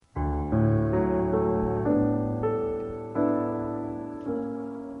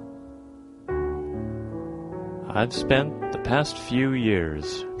I've spent the past few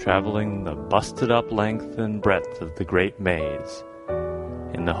years traveling the busted-up length and breadth of the Great Maze,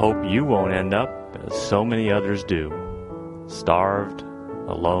 in the hope you won't end up as so many others do, starved,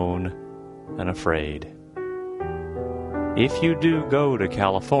 alone, and afraid. If you do go to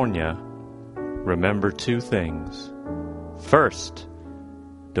California, remember two things. First,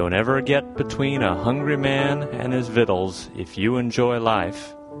 don't ever get between a hungry man and his victuals if you enjoy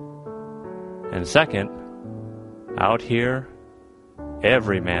life. And second, out here,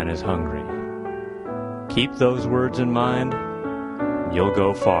 every man is hungry. Keep those words in mind, and you'll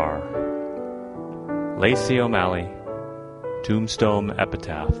go far. Lacey O'Malley, Tombstone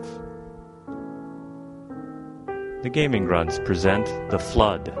Epitaph. The Gaming Grunts present The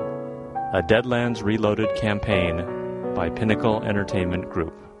Flood, a Deadlands Reloaded campaign by Pinnacle Entertainment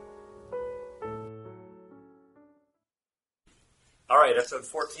Group. All right, episode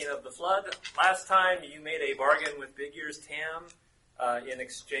 14 of The Flood. Last time you made a bargain with Big Ears Tam in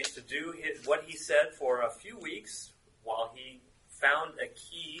exchange to do what he said for a few weeks while he found a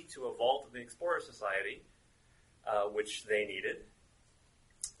key to a vault of the Explorer Society, which they needed.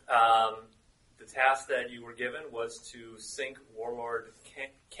 The task that you were given was to sink Warlord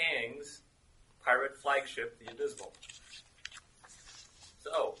Kang's pirate flagship, the Abysmal.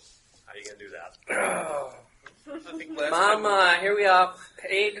 So, how are you going to do that? Mama, here we are,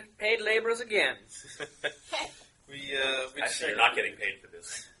 paid laborers again. Actually, you're not getting paid for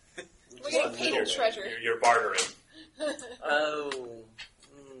this. We're getting paid in treasure. You're bartering.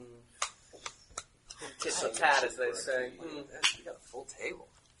 Tit for tat, as they say. We got a full table.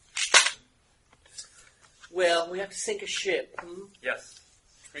 Well, we have to sink a ship. Yes.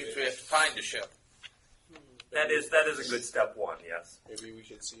 Which means we have to find a ship. That is a good step one, yes. Maybe we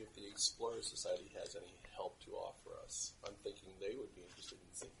should see if the Explorer Society has any help to offer us. I'm thinking they would be interested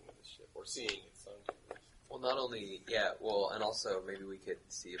in sinking the ship, or seeing it sunk. Well, not only, and also maybe we could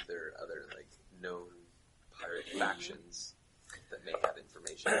see if there are other, known pirate factions that may have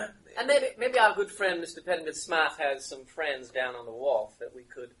information. And maybe our good friend, Mr. Pennington Smith, has some friends down on the wharf that we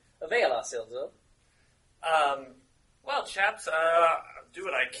could avail ourselves of. Well, chaps, do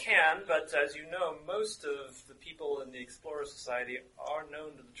what I can, but as you know, most of the people in the Explorer Society are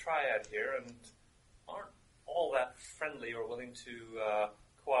known to the Triad here and aren't all that friendly or willing to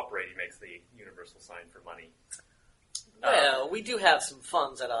cooperate. He makes the universal sign for money. Well, we do have some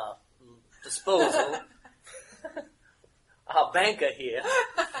funds at our disposal. Our banker here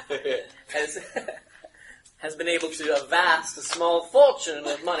has been able to amass a small fortune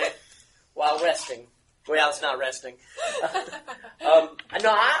of money while resting. Well, it's not resting. No,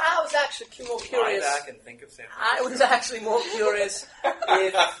 I was actually more curious. Lie back and think of San I was actually more curious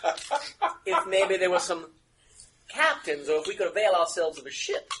if maybe there were some captains, or if we could avail ourselves of a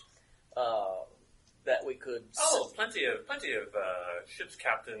ship that we could. Oh, plenty of ship's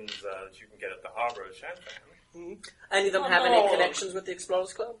captains that you can get at the harbor of Shantan. Mm-hmm. Any of them have any connections with the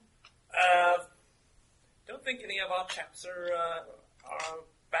Explorers Club? Don't think any of our chaps are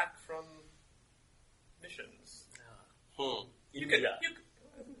back from missions. India,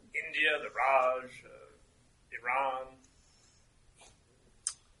 the Raj, Iran.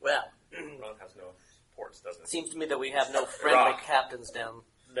 Well, Iran has no ports, doesn't it? Seems to me that we have no friendly captains down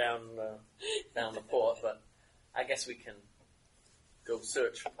the port, but I guess we can go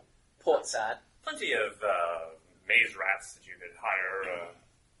search port side. Plenty of maze rats that you could hire, a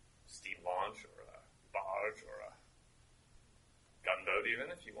steam launch or a barge or a gunboat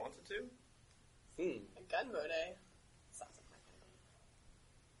even if you wanted to. A gunboat, eh? Sounds like my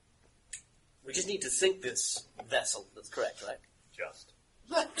We just need to sink this vessel. That's correct, right? Just.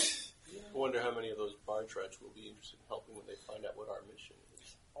 I wonder how many of those barge rats will be interested in helping when they find out what our mission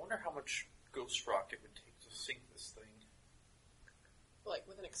is. I wonder how much ghost rock it would take to sink this thing. Like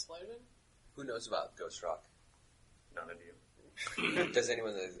with an explosion? Who knows about ghost rock? None of you. Does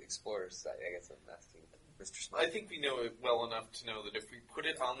anyone in the Explorers Society? I guess I'm asking Mr. Smith. I think we know it well enough to know that if we put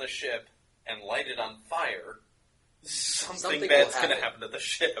it on the ship and light it on fire, something bad's going to happen to the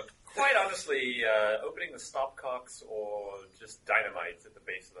ship. Quite honestly, opening the stopcocks or just dynamite at the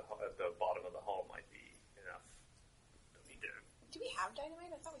base of at the bottom of the hull might be enough. Don't need to. Do we have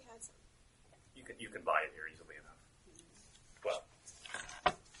dynamite? I thought we had some. You can buy it here easily enough.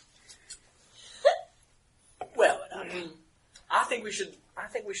 Well, I think we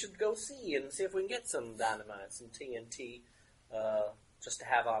should go see if we can get some dynamite, some TNT, just to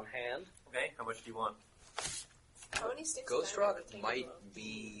have on hand. Okay, how much do you want? How many sticks Ghost of rock dynamite would take might them?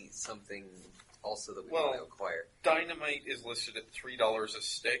 be something also that we Well, want to acquire. Dynamite is listed at $3 a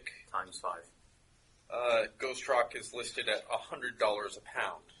stick. Times 5. Ghost Rock is listed at $100 a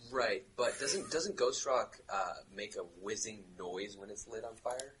pound. Right, but doesn't Ghost Rock make a whizzing noise when it's lit on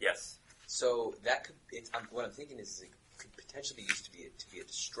fire? Yes. So that could. What I'm thinking is it could potentially be used to be a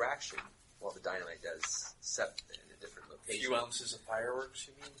distraction while the dynamite does set in a different A location. few ounces of fireworks,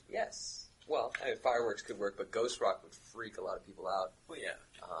 you mean? Yes. Well, fireworks could work, but Ghost Rock would freak a lot of people out Well, yeah.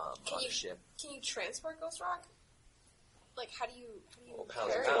 on the ship. Can you transport Ghost Rock? Like, how do you Well,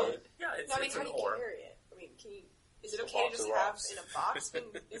 pound carry to pound. it? Yeah, it's, No, I mean, it's how an do you ore. carry it? I mean, is it It's a okay to box just of have rocks. in a box?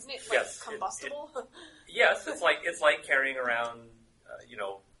 Isn't it like Yes, combustible? Yes, it's like carrying around,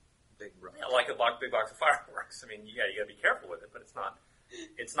 Big rock. like a big box of fireworks. I mean, yeah, you got to be careful with it, but it's not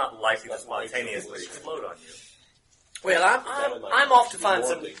likely to It's not spontaneously likely. explode on you. Well, I'm off to find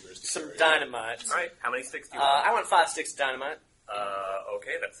some dynamite. All right, how many sticks do you want? I want 5 sticks of dynamite,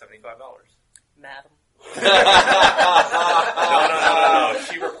 Okay, that's $75. madam. No.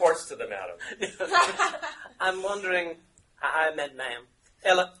 She reports to the madam. I'm wondering. I meant ma'am.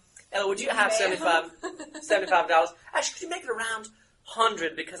 Ella, would you have $75? Actually, could you make it around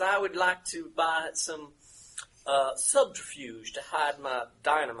 100 because I would like to buy some subterfuge to hide my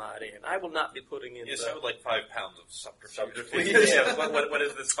dynamite in. I will not be putting in. Yes, I would like 5 pounds of subterfuge. Subterfuge. Yeah, what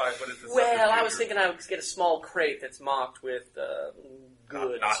is this? What is this? Well, I subterfuge? was thinking I would get a small crate that's marked with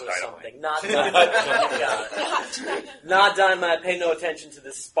goods Not or dynamite. something. Not dynamite. Not dynamite. Pay no attention to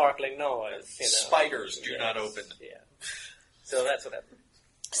this sparkling noise. Spiders do not open. Yeah. So that's what happened.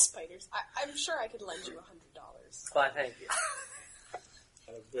 Spiders. I'm sure I could lend you $100. Why, thank you.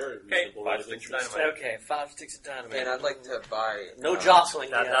 At a very Okay, reasonable 5 rate of sticks of interest. dynamite. Okay, 5 sticks of dynamite. And I'd like to buy. No jostling.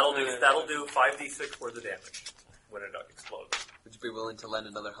 That'll do 5d6 worth of damage when a duck explodes. Would you be willing to lend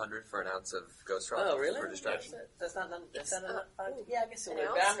another 100 for an ounce of Ghost Rock? Oh, really? For distraction. That's not enough. Yeah, I guess it An would.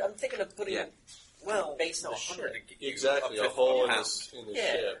 ounce? But I'm thinking of putting Yeah. based on the 100 to ship. get you Exactly, up a to hole in 50 the, pounds. in the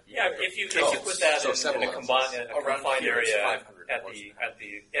Yeah. ship. Yeah, if you put that so in a several confined Around here it's area 500 at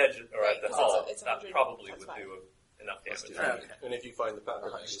the edge or Right, at the it's hull, it's that 100 probably times would 5. do enough Let's damage. do that. Okay. And if you find the powder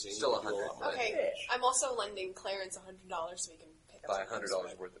Uh-huh. magazine, Still you can do a 100. lot more Okay, damage. I'm also lending Clarence $100 so we can pick up Buy some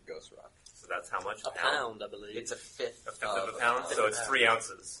 $100 worth of Ghost Rock. So that's how much? A pound, I believe. It's a fifth. A fifth of a pound, so it's 3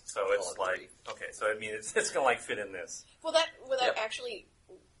 ounces. So Call it's it like, okay, so I mean, it's going to like fit in this. Will that Yep. actually?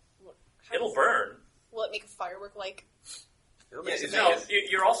 How It'll does- burn. Will it make a firework like? It'll Yeah, make it's sense. No,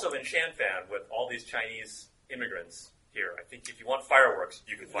 you're also in Shanfan with all these Chinese immigrants here. I think if you want fireworks,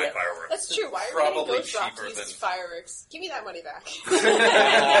 you can find Yeah. fireworks. That's true. Why are we Probably getting Ghost Rock cheaper to use than- fireworks? Give me that money back.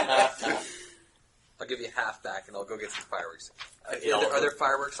 I'll give you half back, and I'll go get some fireworks. $50 Are there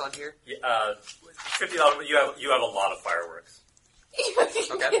fireworks on here? $50. You have a lot of fireworks.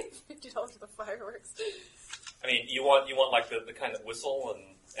 Okay. $50 for the fireworks. I mean, you want like the kind of whistle and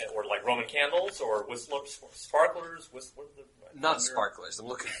or like Roman candles or whistlers, sparklers, Not sparklers. I'm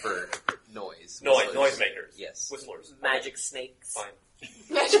looking for noise. noise makers. Yes. Whistlers. Magic snakes. Fine.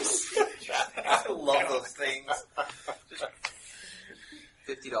 Magic. I love those things.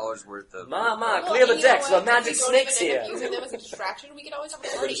 $50 worth of. Ma, clear the decks. There are magic snakes here. Using them as a distraction, we could always have a The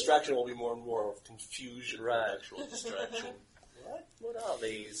party. distraction will be more and more of confusion Right. than actual distraction. What are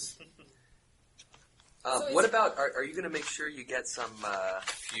these? What about? Are you going to make sure you get some?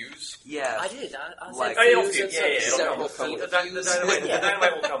 Fuse? Yeah. I did. I Like- said Oh, it'll fuse fit. and Yeah, such. it'll come Several with feet of the fuse.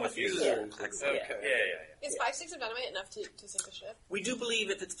 dynamite will come with fuses. Fuses are Excellent. Okay. Yeah. Is 5 sticks of dynamite enough to sink a ship? We do believe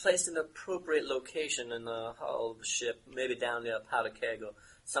if it's placed in the appropriate location in the hull of the ship, maybe down near a powder keg or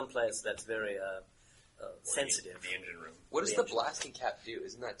someplace that's very sensitive. The engine room. What does the blasting cap do?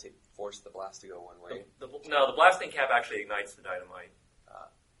 Isn't that to force the blast to go one way? No, the blasting cap actually ignites the dynamite.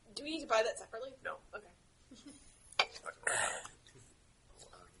 Do we need to buy that separately? No. Okay.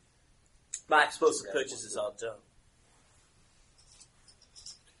 My explosive purchases are done.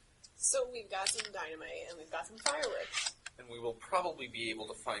 So we've got some dynamite and we've got some fireworks. And we will probably be able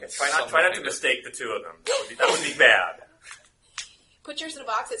to find Try some not to kind of- mistake the two of them. That would be bad. Put yours in a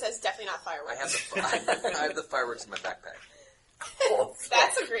box that says definitely not fireworks. I have the fireworks in my backpack.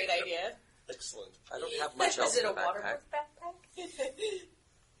 That's a great idea. Excellent. I don't have much else Is it in a my backpack. waterproof backpack?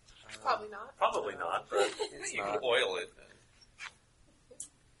 Probably not. Probably not, but It's You not. can oil it.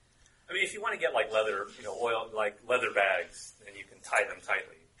 I mean, if you want to get like leather, oil, like leather bags, and you can tie them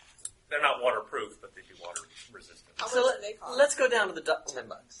tightly. They're not waterproof, but they do water resistant. How So much do they cost? let's go down to the duck. $10.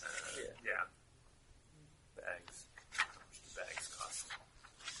 Yeah. Bags. How much do bags cost?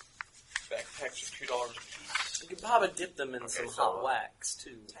 Backpacks are $2 a piece. You could probably dip them in Okay, some so, hot wax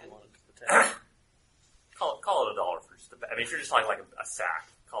too. If you wanted to protect. Call it $1 for just a bag. I mean, if you're just talking like a sack,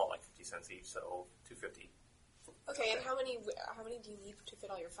 call it like 50 cents each, so $2.50. Okay, and how many do you need to fit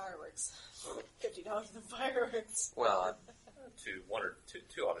all your fireworks? $50 for the fireworks. Well, Two ought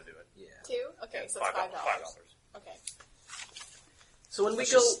to do it. yeah. 2? Okay. Okay, so $5. it's $5. Okay. So when we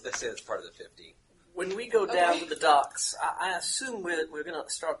Let's go, let's say that's part of the 50. when we go down to the docks, I assume we're going to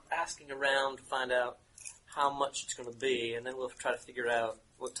start asking around to find out how much it's going to be, and then we'll try to figure out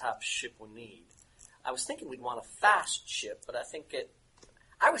what type of ship we need. I was thinking we'd want a fast ship, but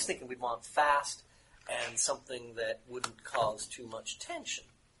I was thinking we'd want fast and something that wouldn't cause too much tension.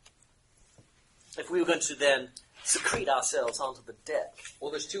 If we were going to then secrete ourselves onto the deck.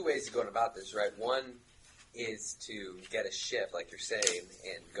 Well, there's two ways of going about this, right? One is to get a ship, like you're saying,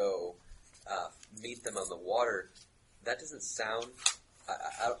 and go meet them on the water. That doesn't sound...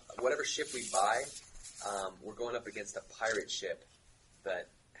 whatever ship we buy, we're going up against a pirate ship that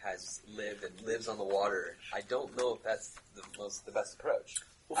has lived and lives on the water. I don't know if that's the best approach.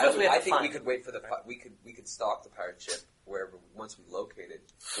 Well, first I think we could wait for we could stalk the pirate ship wherever once we locate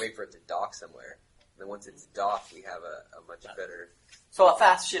it, wait for it to dock somewhere. And then once it's docked, we have a much better. So a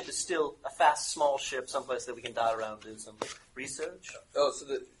fast ship is still a fast small ship, someplace that we can dot around and do some research. Oh,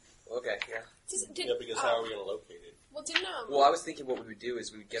 okay, yeah. Yeah, because how are we going to locate it? Well, didn't Well, I was thinking what we would do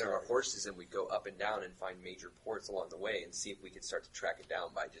is we would get on our horses and we'd go up and down and find major ports along the way and see if we could start to track it down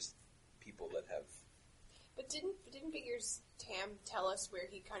by just people that have. But didn't Bigger's Tam tell us where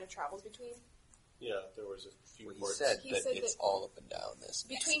he kind of travels between? Yeah, there was a few Well, he ports. said He that said it's that- all up and down this.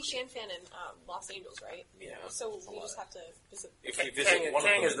 Between Shanfan and Los Angeles, right? Yeah. So we just have to visit. If we visit one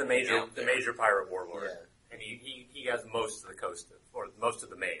Kang of is them, the major pirate warlord, Yeah. and he has most of the coast or most of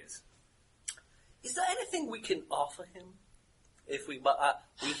the maze. Is there anything we can offer him? If we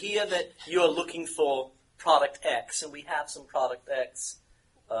hear that you're looking for product X, and we have some product X.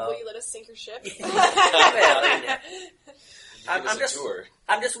 Will you let us sink your ship?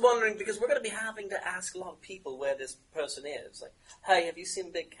 I'm just wondering, because we're going to be having to ask a lot of people where this person is. Like, hey, have you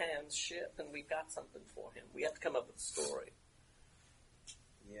seen Big Cam's ship? And we've got something for him. We have to come up with a story.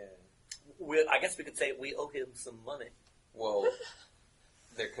 Yeah. I guess we could say we owe him some money. Well,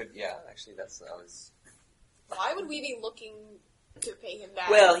 there could. Yeah, actually, I was. Why would we be looking to pay him back?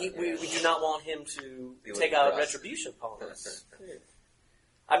 Well, we do not want him to Be take looking out for us. retribution upon us.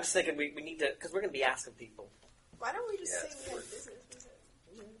 I'm just thinking we need to, because we're going to be asking people. Why don't we just Yeah, say it's we have worth it. business with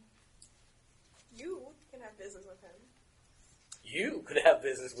him? You can have business with him. You could have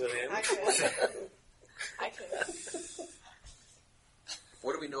business with him. I could. I could.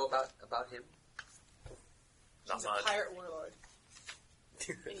 What do we know about him? He's a pirate warlord.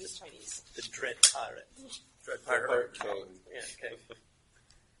 And he's Chinese. The Dread Pirate. Dread Pirate King. Yeah, okay.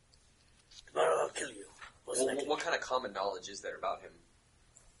 Tomorrow I'll kill you. What kind of common knowledge is there about him?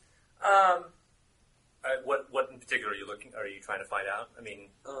 What in particular are you trying to find out? I mean,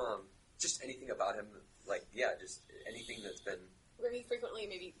 Just anything about him, like just anything that's been. Where he frequently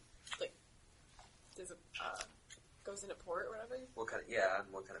maybe, like, does goes into port or whatever. What kind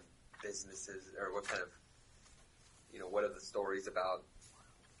of businesses, or what kind of, what are the stories about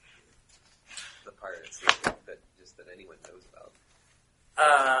the pirates that anyone knows about?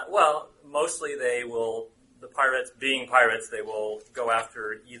 well, mostly the pirates, being pirates, they will go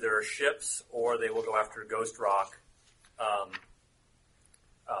after either ships or they will go after Ghost Rock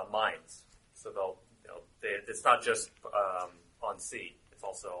mines. So it's not just on sea; it's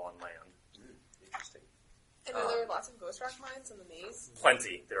also on land. Interesting. And are there lots of ghost rock mines in the maze?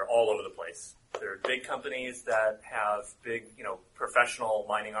 Plenty. They're all over the place. There are big companies that have big, professional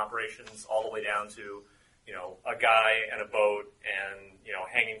mining operations, all the way down to, a guy and a boat and,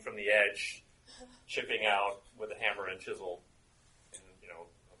 hanging from the edge, chipping out with a hammer and chisel, and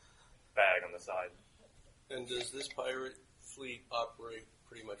a bag on the side. And does this pirate fleet operate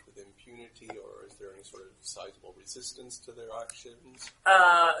pretty much with impunity, or is there any sort of sizable resistance to their actions?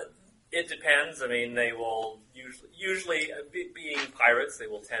 It depends. I mean, they will usually being pirates, they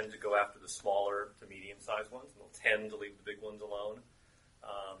will tend to go after the smaller to medium-sized ones, and they'll tend to leave the big ones alone.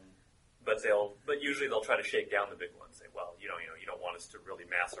 But usually they'll try to shake down the big ones. Say, well, you don't want us to really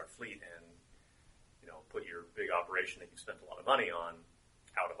mass our fleet and put your big operation that you spent a lot of money on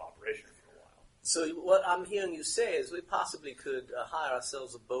out of operation for a while. So what I'm hearing you say is we possibly could hire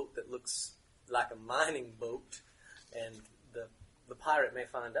ourselves a boat that looks like a mining boat, and the pirate may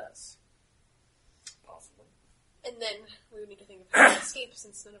find us. Possibly. And then we would need to think of how to escape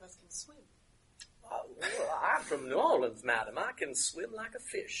since none of us can swim. Well, I'm from New Orleans, madam. I can swim like a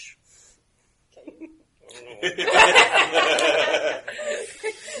fish. Can you? You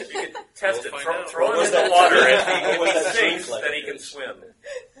could test We'll it. find out. Throw What him was in the that water, drink? and What was if he that drink sinks, like then a he can fish? swim.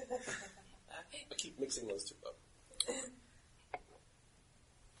 I keep mixing those two up.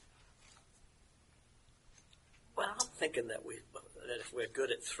 Well, I'm thinking that if we're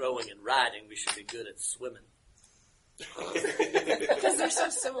good at throwing and riding, we should be good at swimming. Because they're so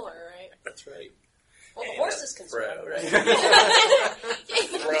similar, right? That's right. Well, the horses can swim. Bro, right? Bro.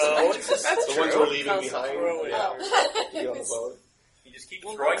 The ones we're leaving behind. Bro, yeah. Oh. You on the boat? You just keep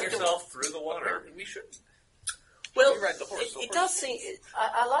throwing yourself through the water. We should. Well, You ride the horse, it does seem.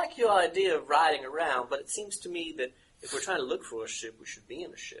 I like your idea of riding around, but it seems to me that if we're trying to look for a ship, we should be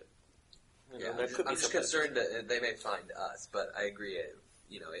in a ship. Yeah, there could be I'm just something- concerned that they may find us, but I agree.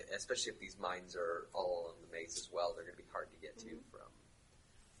 Especially if these mines are all along the maze as well, they're going to be hard to get to from.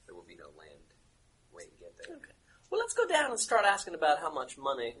 There will be no land way to get there. Okay. Well, let's go down and start asking about how much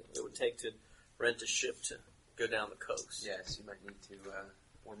money it would take to rent a ship to go down the coast. Yes, you might need to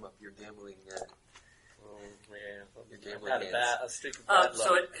warm up your gambling. Yeah. Your gambling Had hands. a streak of bad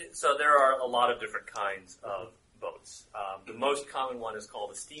luck. So there are a lot of different kinds of boats. The most common one is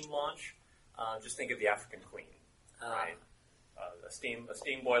called a steam launch. Just think of the African Queen, right? A steam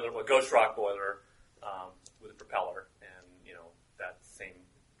boiler, a ghost rock boiler with a propeller, and that same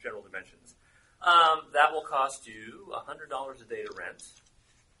general dimensions. That will cost you $100 a day to rent.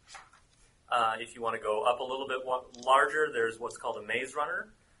 If you want to go up a little bit larger, there's what's called a maze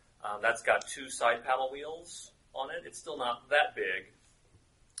runner. That's got 2 side paddle wheels on it. It's still not that big.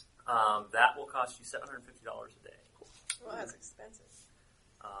 That will cost you $750 a day. Well, that's expensive.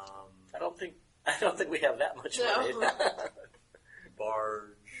 I don't think we have that much No. money.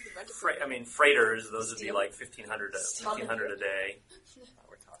 Barge, freighters. Those would be Steel. like $1,500 a day.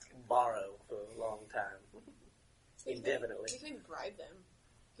 We're talking. Borrow for a long time. Indefinitely. You can bribe them.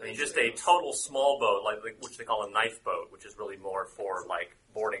 I mean, just a total small boat, like which they call a knife boat, which is really more for like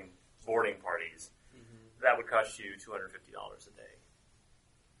boarding parties. Mm-hmm. That would cost you $250 a day.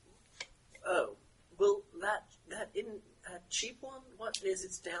 Oh, well, that isn't a cheap one. What is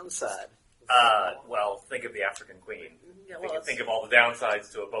its downside? Well, think of the African Queen. Yeah, well, Think of all the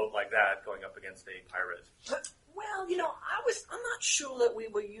downsides to a boat like that going up against a pirate. Well, I'm not sure that we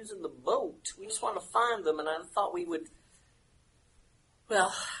were using the boat. We just wanted to find them, and I thought we would.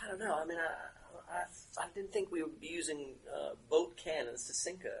 Well, I don't know. I mean, I didn't think we would be using boat cannons to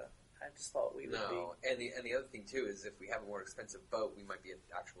sink her. I just thought we would be. No, and the other thing too is if we have a more expensive boat, we might be an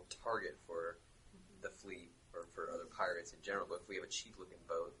actual target for the fleet or for other pirates in general. But if we have a cheap-looking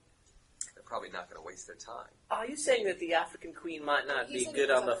boat, they're probably not going to waste their time. Are you saying that the African Queen might not He's be saying good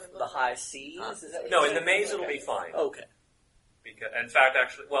it's on the on the high seas? Is that what No, you're in the saying? maze it'll be fine. Okay. Because, in fact,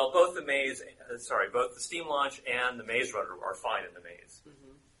 actually, both both the steam launch and the maze runner are fine in the maze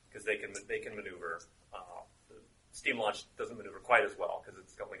because they can maneuver. The steam launch doesn't maneuver quite as well because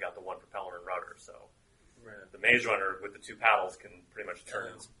it's only got the one propeller and rudder. So the maze runner with the 2 paddles can pretty much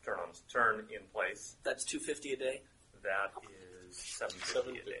turn in place. That's $250 a day. That is $750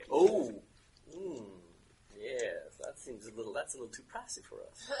 a day. Oh, yes, that's a little too pricey for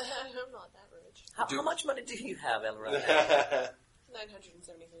us. I'm not that rich. How much money do you have, Ellen? Right now?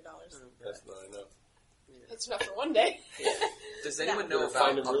 $973. That's not enough. It's enough for one day. Does anyone know We're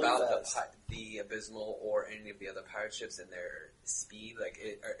finding really about fast. the Abysmal or any of the other pirate ships and their speed? Like,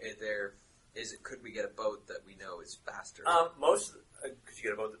 could we get a boat that we know is faster? Could you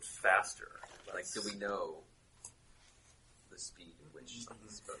get a boat that's faster? Like, do we know the speed at which these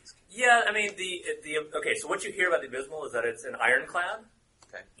boats can? Yeah, I mean okay. So what you hear about the Abysmal is that it's an ironclad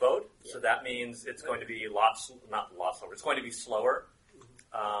boat. So that means it's going to be not a lot slower. It's going to be slower.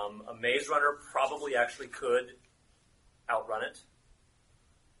 A maze runner probably actually could outrun it.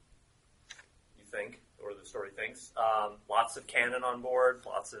 You think, or the story thinks. Lots of cannon on board.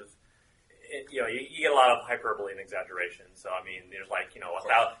 Lots of. You get a lot of hyperbole and exaggeration. So I mean, there's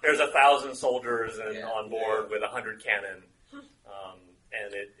there's 1,000 soldiers on board with 100 cannon,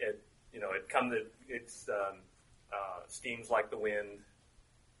 and it steams like the wind,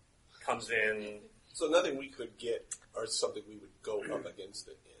 comes in. So nothing we could get or something we would go up against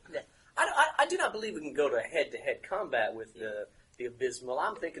it in. Yeah. I do not believe we can go to head-to-head combat with the Abysmal.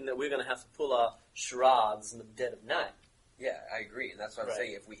 I'm thinking that we're going to have to pull our charades in the dead of night. Yeah, I agree, and that's what I'm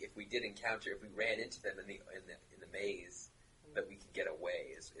saying. If we ran into them in the maze, that we could get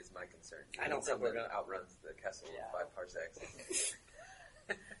away is my concern. I don't think we're going gonna to outrun the castle in 5 parsecs.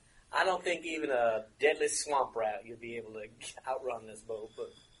 I don't think even a deadly swamp rat you'd be able to outrun this boat, but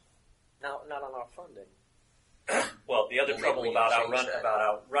not on our funding. Well, the other Well, trouble maybe we about can change that.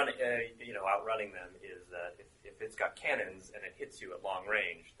 outrunning them is that if it's got cannons and it hits you at long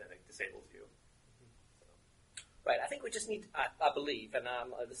range, then it disables you. Right, I think we just need, I believe, and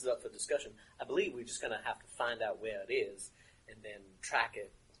this is up for discussion, I believe we're just going to have to find out where it is and then track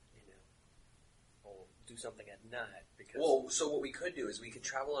it, or do something at night. Because So what we could do is we could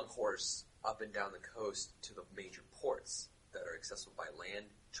travel on horse up and down the coast to the major ports that are accessible by land,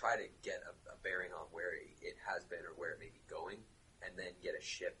 try to get a bearing on where it has been or where it may be going, and then get a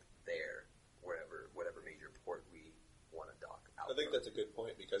ship there, whatever major port we want to dock out. I think from. that's a good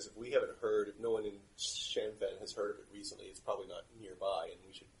point, because if we haven't heard, if no one in Shanfan has heard of it recently, it's probably not nearby, and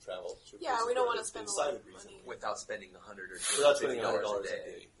we should travel to a place Yeah, we don't where want to it's spend been a lot cited of money. recently. Without spending $100 or Without spending $50 $100 a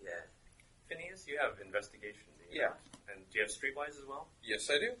day. Yeah. Phineas, you have investigation. Do you? Yeah. And do you have streetwise as well? Yes,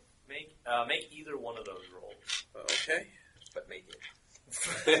 I do. Make either one of those rolls. Okay. But make it.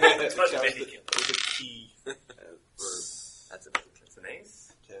 That's maybe. the key verb. That's amazing. It's an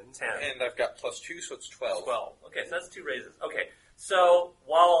ace. 10. 10. And I've got +2, so it's 12. 12. Okay, so that's 2 raises. Okay, so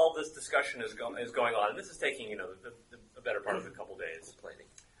while all this discussion is going on, and this is taking the better part of a couple days, Planning.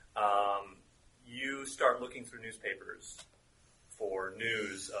 you start looking through newspapers for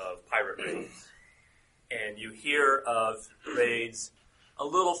news of pirate raids, and you hear of raids a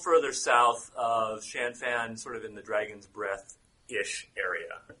little further south of Shanfan, sort of in the Dragon's Breath-ish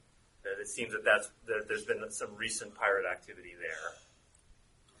area. That it seems that there's been some recent pirate activity there.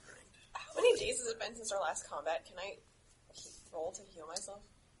 How many days has it been since our last combat? Can I roll to heal myself?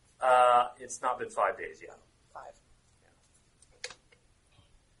 It's not been 5 days yet. 5.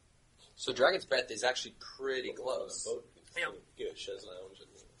 So Dragon's Breath is actually pretty close. Yeah. Get a chaise lounge.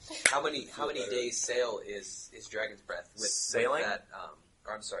 How many days sail is Dragon's Breath with Sailing? With that,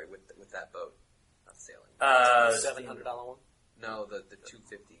 or I'm sorry, with that boat, not sailing. $700 one. No, the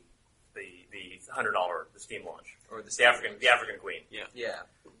 250 The $100, the steam launch. or the The African Queen. Yeah.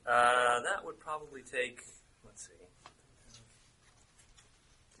 That would probably take, let's see,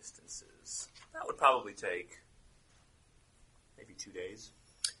 distances. That would probably take maybe 2 days.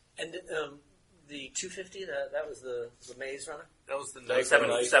 And the 250, that was the maze runner? That was the No, knife.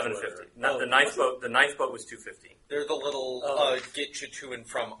 750. Not the ninth boat. The ninth boat was 250. They're the little get you to and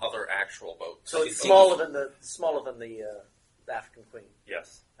from other actual boats. So it's smaller than the African Queen,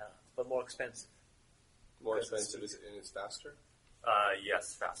 Yes. but more expensive. More expensive, is it, and it's faster?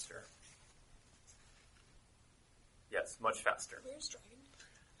 Yes, faster. Yes, much faster. Where's Dragon?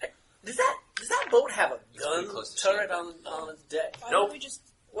 Does that boat have a It's pretty gun close to turret Shanghai. on its deck? Why Nope. don't we just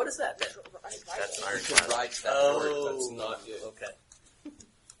What is that? That's an You ironclad. can ride to that Oh. port. That's not it. Okay.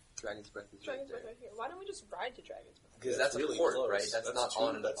 Dragon's Breath is right Dragon's Breath there. right here? Why don't we just ride to Dragon's Breath? Because Yeah, that's it's really a port, close. right? That's not two-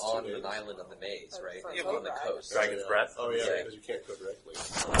 on that's on 2 an days. island of the maze, Oh, right? for a It's boat on the ride. coast. Dragon's Breath. Oh yeah, Yeah. because you can't go directly.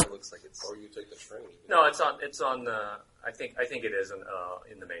 It looks like it's. Or you take the train. No, it's on. I think it is in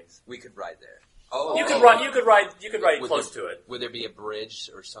the maze. We could ride there. Oh, You oh. could ride. You could ride Would close there- to it. Would there be a bridge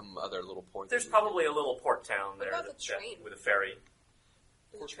or some other little port? There's that we probably a little port town there about the train? with a ferry,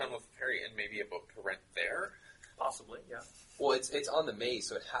 Port town with a ferry and maybe a boat to rent there. possibly. Yeah. could- Well, it's on the maze,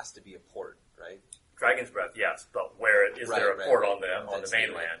 so it has to be a port, right? Dragon's Breath, yes, but where is Right, there a right, port right. on the That's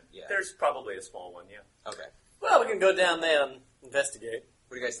mainland? near it, yeah. There's probably a small one. Yeah. Okay. Well, we can go down there and investigate.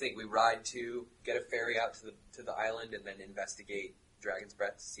 What do you guys think? We ride to get a ferry out to the island and then investigate Dragon's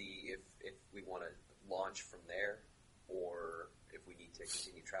Breath to see if we want to launch from there or if we need to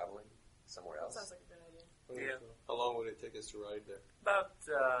continue traveling somewhere That else. sounds like a good idea. Yeah. How long would it take us to ride there? About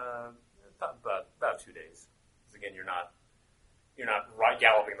 2 days. 'Cause again, you're not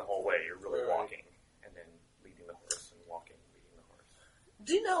galloping the whole way. You're really Right. walking and then leading the horse and walking, leading the horse.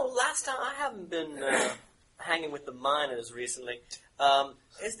 Do you know, last time I haven't been hanging with the miners recently.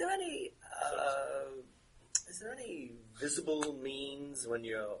 Is there any visible means when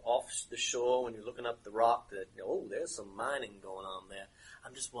you're off the shore, when you're looking up the rock, that there's some mining going on there?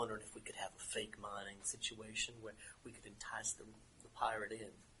 I'm just wondering if we could have a fake mining situation where we could entice the pirate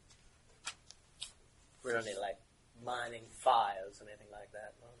in. We're any like mining fires or anything like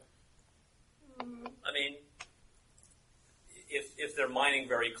that. I mean, if they're mining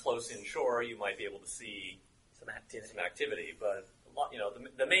very close inshore, you might be able to see Some activity. some activity. But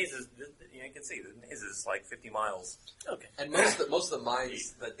the maze is you can see the maze is like 50 miles. Okay. And most of the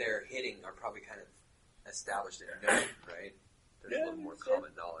mines that they're hitting are probably kind of established and known, right? There's a little more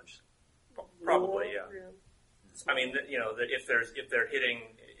common knowledge. Probably, yeah. I mean, if they're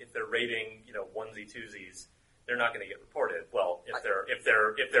raiding, onesie twosies, they're not going to get reported. Well, if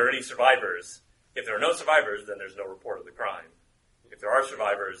there are any survivors, if there are no survivors, then there's no report of the crime. If there are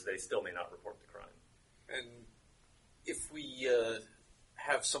survivors, they still may not report the crime. And if we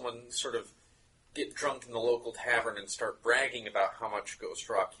have someone sort of get drunk in the local tavern and start bragging about how much ghost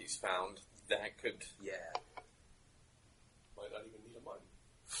rock he's found, that could... Yeah. Might not even need a mine.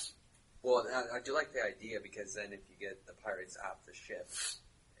 Well, I do like the idea because then if you get the pirates off the ship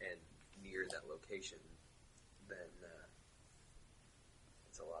and near that location, then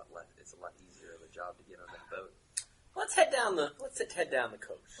it's a lot easier of a job to get on that boat. Let's head down the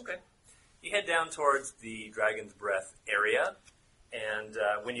coast. Okay. You head down towards the Dragon's Breath area, and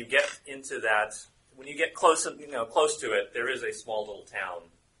when you get into that, when you get close to it, there is a small little town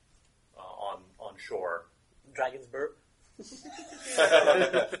on shore. Dragon's burp.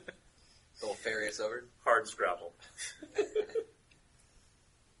 They'll ferry us over. Hard scrabble.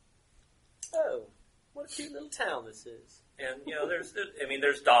 Oh, what a cute little town this is. And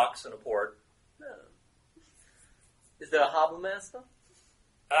there's docks and a port. Oh. Is there a harbour master?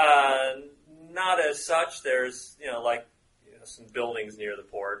 Not as such. There's some buildings near the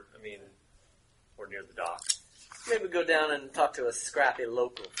port. Or near the dock. Maybe go down and talk to a scrappy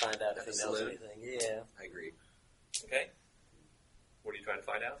local, find out if he knows Absolutely. anything. Yeah. I agree. Okay. What are you trying to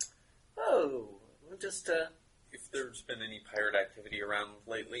find out? Oh, we'll just If there's been any pirate activity around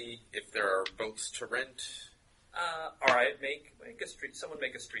lately, if there are boats to rent. All right. Make a street. Someone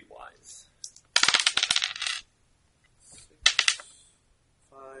make a streetwise. 6,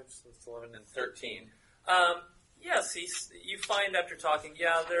 5, so that's 11 and 13. Yes, you find after talking,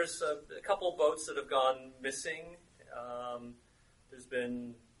 there's a couple of boats that have gone missing. There's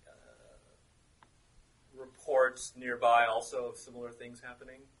been reports nearby also of similar things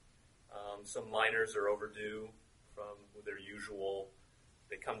happening. Some miners are overdue from their usual.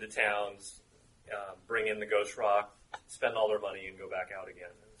 They come to towns, bring in the ghost rock, spend all their money, and go back out again.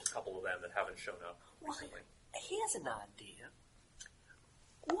 There's a couple of them that haven't shown up recently. here's an idea.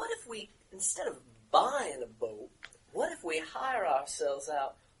 What if we, instead of buying a boat, what if we hire ourselves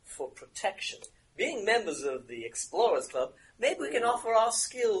out for protection? Being members of the Explorers Club, maybe we can offer our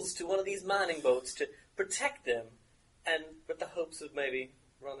skills to one of these mining boats to protect them, and with the hopes of maybe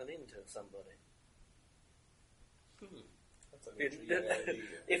running into somebody. That's an intriguing idea.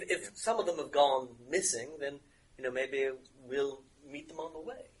 If some of them have gone missing, then maybe we'll meet them on the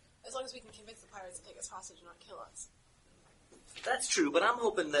way. As long as we can convince the pirates to take us hostage and not kill us. That's true, but I'm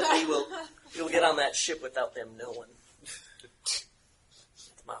hoping that we'll get on that ship without them knowing. That's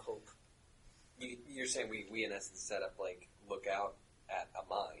my hope. You're saying we in essence set up lookout at a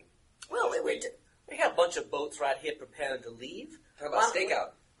mine. Well, we have a bunch of boats right here preparing to leave. How about stakeout?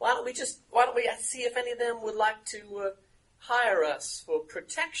 Why don't we see if any of them would like to hire us for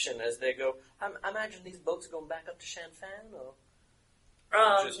protection as they go? I imagine these boats are going back up to Shanfan, or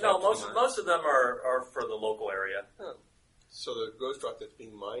No, most of them are for the local area. oh. So the ghost rock that's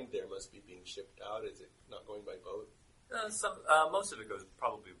being mined there must be being shipped out. Is it not going by boat? Most of it goes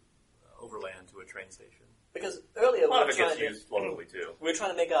probably overland to a train station. Because earlier A lot of it gets used locally too. we were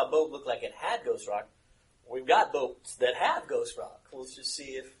trying to make our boat look like it had ghost rock. We've got boats that have ghost rock. Let's just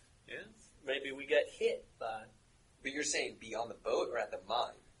see if maybe we get hit by But you're saying be on the boat or at the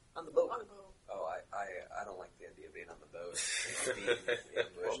mine? on the boat. On a boat. Oh, I don't like the idea of being on the boat. Being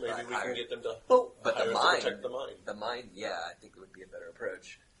Well, ambushed maybe we by can get them to But hire the us to mine, protect the mine. I think it would be a better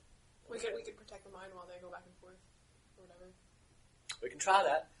approach. We could protect the mine while they go back and forth, or whatever. We can try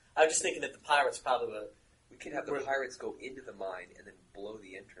that. I was just thinking that the pirates probably would. We could have the pirates go into the mine and then blow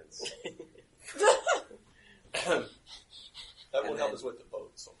the entrance. That won't help us with the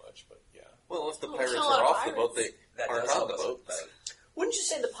boat so much, but yeah. Well, if the Well, pirates kill a lot are of off the boat, they That aren't does on help the us boat. with Wouldn't you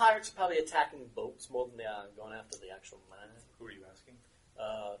say the pirates are probably attacking boats more than they are going after the actual mine? Who are you asking?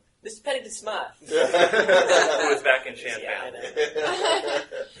 Mr. Pennington Smythe. Who is back in Shanfan? Yeah, I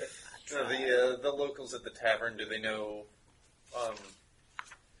know. The locals at the tavern, do they know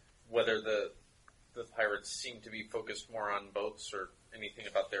whether the pirates seem to be focused more on boats or anything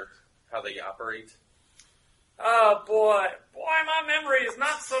about how they operate? Oh boy, my memory is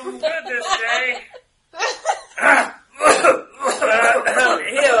not so good this day.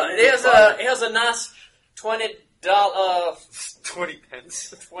 Here's a nice $20. 20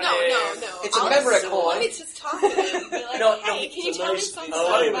 pence. 20. No. It's a I'll member just- coin. Let me just talk to them. Be like, No, hey, can you it's a tell me nice- something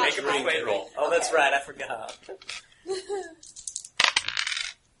oh, about make a persuade pirates? roll. Oh, that's right. I forgot.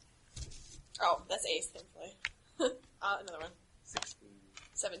 Oh, that's ace, thankfully. Another one.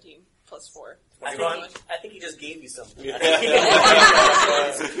 17 plus 4. I Anyone? think he just gave you something. Yeah.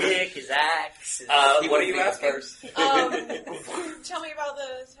 His pick, his axe. What are you asking? First. Tell me about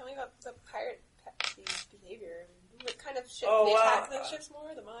the pirate behavior. What kind of ship Oh, they wow. attack the ships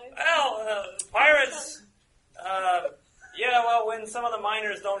more? The mines? Well, pirates. When some of the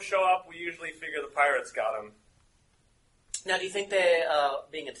miners don't show up, we usually figure the pirates got them. Now, do you think they're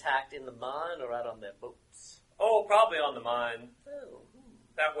being attacked in the mine or out on their boats? Oh, probably on the mine. Oh.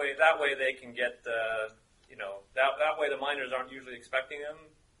 That way they can get, that way the miners aren't usually expecting them.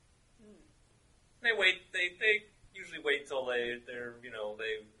 They wait. They usually wait till they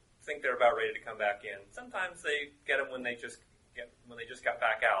think they're about ready to come back in. Sometimes they get them when they just got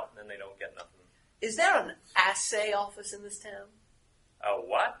back out, and then they don't get nothing. Is there an assay office in this town? Oh,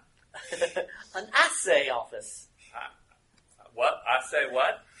 what? An assay office. What? I say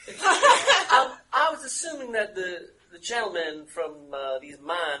what? I was assuming that the gentlemen from these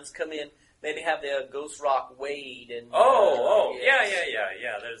mines come in, maybe have their ghost rock weighed and...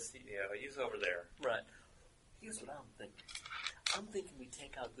 Yeah. There's he's over there. Right. Here's what I'm thinking. I'm thinking we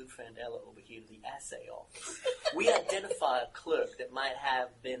take our good friend Ella over here to the assay office. We identify a clerk that might have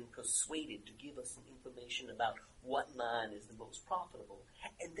been persuaded to give us some information about what mine is the most profitable,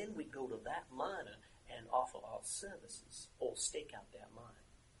 and then we go to that miner and offer our services or stake out their mine.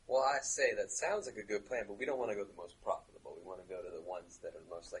 Well, I say that sounds like a good plan, but we don't want to go to the most profitable. We want to go to the ones that are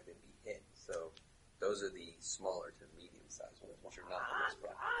most likely to be hit. So those are the smaller to medium-sized ones, which are not the most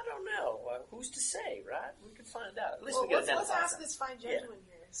profitable. I don't know. Who's to say, right? We can find out. At least we can let's identify ask this fine gentleman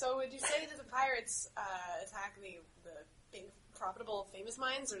here. So would you say that the pirates attack the big, profitable, famous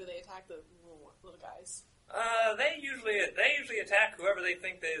mines, or do they attack the little guys? They usually attack whoever they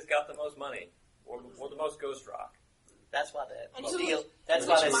think has got the most money or the most ghost rock. That's why they And steal. which That's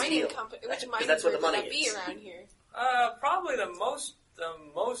why they mining steal. which mining that's where the group would money that be is. around here? Probably the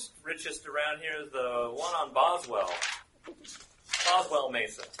most richest around here is the one on Boswell. Boswell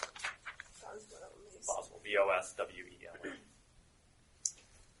Mesa. Boswell, Boswell.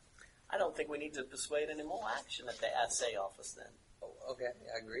 I don't think we need to persuade any more action at the assay office then. Oh, okay,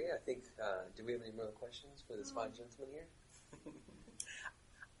 I agree. I think, do we have any more questions for this fine gentleman here?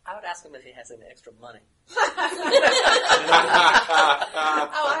 I would ask him if he has any extra money.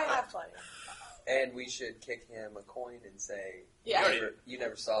 Oh, I have plenty. And we should kick him a coin and say, Yeah. you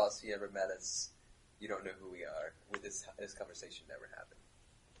never saw us, you never met us, you don't know who we are. With this conversation never happened.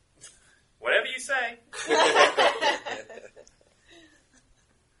 Whatever you say.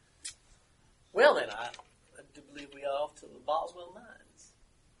 Well then, I do believe we are off to the Boswell Mines.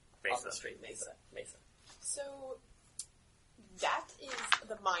 Mesa. Off the street, Mesa. So that is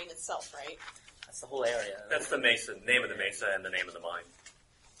the mine itself, right? That's the whole area. That's the Mesa, name of the Mesa and the name of the mine.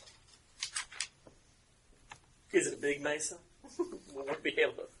 Is it a big mesa? We'll be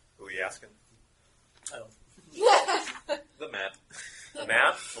able to... Who are you asking? Oh. The map. The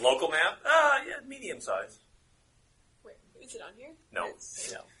map? The local map? Yeah, medium size. Wait, is it on here? No,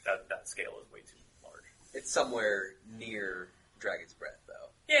 It's- that scale is way too large. It's somewhere near Dragon's Breath, though.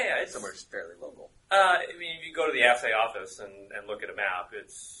 Yeah, it's Somewhere fairly local. I mean, if you go to the assay office and look at a map,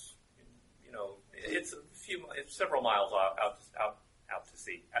 it's it's several miles out to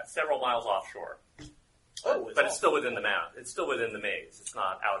sea, several miles offshore. But it's still within the map. It's still within the maze. It's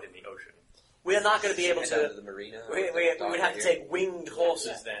not out in the ocean. We are not going to be able Head down to... the marina. We would have to take winged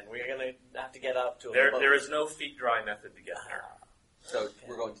horses then. We're going to have to get up to a boat. There is no feet dry method to get there. So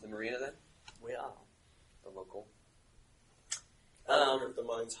we're going to the marina then? We are. The local. I wonder if the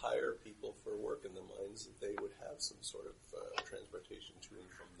mines hire people for work in the mines, that they would have some sort of transportation to and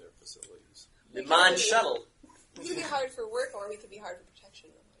from their facilities. The mine shuttle. We could be hired for work, or we could be hired for protection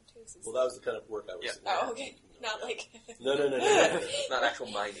of the mine too. Since Well, that was the kind of work I was Yeah. oh, okay. Not like... No. Not actual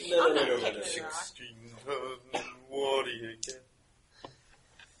mining. No. I'm not taking any rock. 16 ton, what do you get?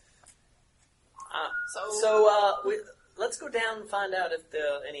 Let's go down and find out if there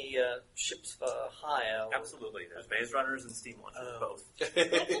are any ships for hire. Absolutely. There's maze runners and steam launchers, both.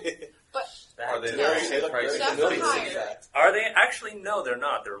 But Are they No. very They look pricey? very Not for familiar, hire. in fact. Are they? Actually, no, they're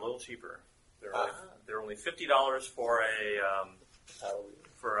not. They're a little cheaper. They're only $50 for an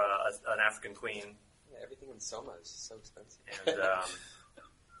African queen Yeah, everything in Soma is so expensive. and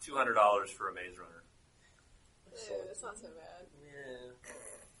 $200 for a maze runner. it's not so bad. Yeah.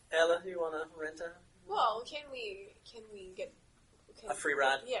 Ella, you want to rent a Well, can we get A free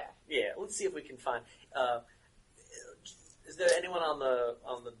ride? Yeah. Yeah, let's see if we can find. Is there anyone on the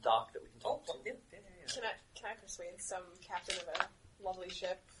dock that we can talk to? Yeah. Can I persuade some captain of a lovely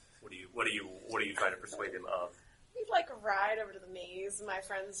ship? What are you trying to persuade him of? We'd like a ride over to the maze. My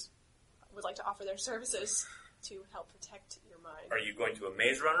friends would like to offer their services to help protect your mine. Are you going to a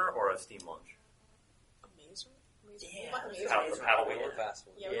maze runner or a steam launch? A maze runner? Yeah, We want the maze Paddle- runner. the paddle We wheel. want the fast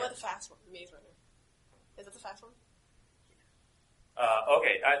one. Yeah, we want the fast one, the maze runner. Is that the fast one?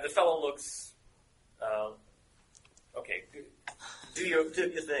 Okay, the fellow looks. Okay, Do your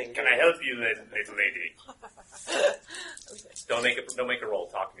thing. can I help you, little lady? Okay. Don't make a roll.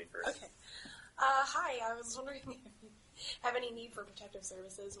 Talk to me first. Okay. Hi, I was wondering if you have any need for protective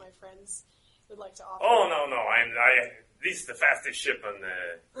services. My friends would like to offer. Oh no, this is the fastest ship in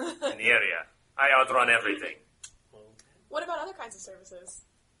the area. I outrun everything. What about other kinds of services?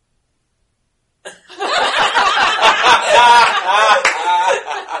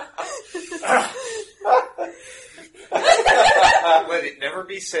 Let it never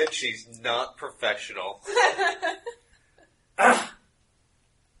be said she's not professional.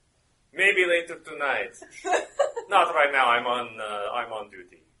 Maybe later tonight. Not right now. I'm on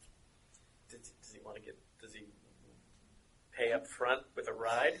duty. Does he want to get? Does he pay up front with a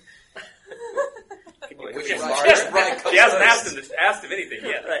ride. Which She is hasn't asked him anything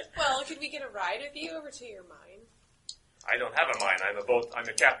yet. Right. Well, could we get a ride with you over to your mine? I don't have a mine. I'm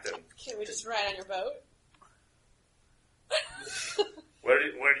a captain. Can we just ride on your boat? Where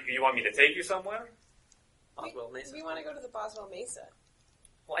do you want me to take you somewhere? Boswell Mesa. We want to go to the Boswell Mesa.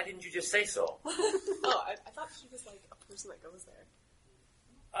 Why didn't you just say so? Oh, I thought she was like a person that goes there.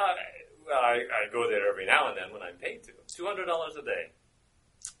 Well, I go there every now and then when I'm paid to. $200 a day.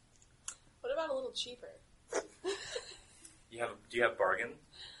 What about a little cheaper? Do you have bargain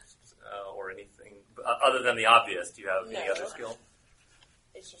or anything other than the obvious? Do you have any No. other skill?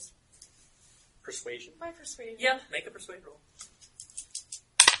 It's just Persuasion. my persuasion. Yeah, make a persuade roll.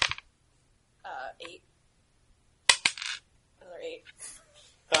 8. Another 8.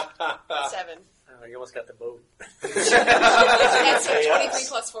 7. Oh, you almost got the boat. That's 23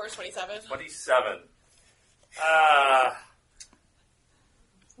 plus 4 is 27. 27.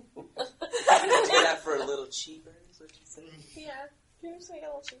 Do that for a little cheaper, is what you say? Yeah. You're just like a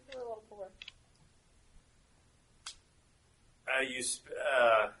little cheaper, a little poor.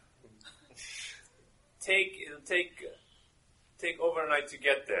 Take overnight to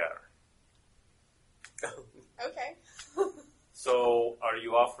get there. Okay. So, are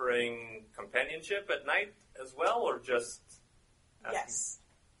you offering companionship at night as well, or just asking? Yes.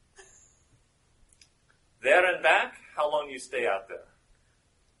 There and back? How long you stay out there?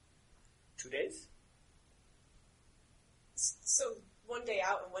 2 days? So 1 day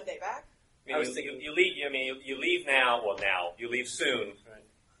out and 1 day back? I was thinking you leave. You leave now. Well, now you leave soon. Right.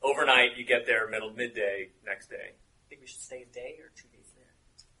 Overnight, you get there midday next day. Think we should stay a day or 2 days there?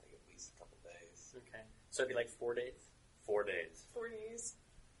 Like at least a couple days. Okay. So it'd be like 4 days? 4 days. 4 days.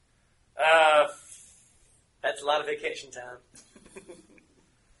 That's a lot of vacation time.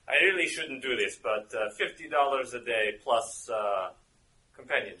 I really shouldn't do this, but $50 a day plus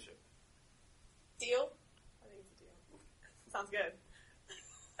companionship. Deal? I think it's a deal. Sounds good.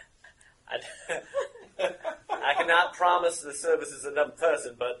 I cannot promise the services of another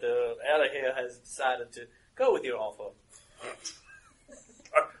person, but Ella here has decided to go with your offer.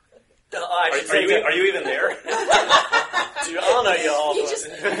 Are you even there? To honor your offer. You just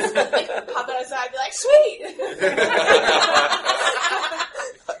pop outside and be like, sweet!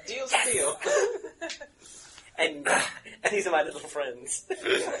 Deal's a deal. and these are my little friends.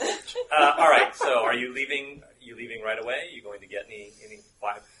 All right. So, are you leaving? You leaving right away? You going to get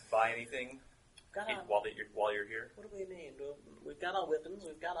buy anything while you're here? What do we need? We've got our weapons.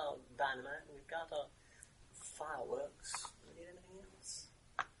 We've got our dynamite. We've got our fireworks. Do we need anything else?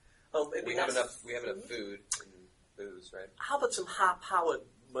 Oh, We have enough food and booze, right? How about some high-powered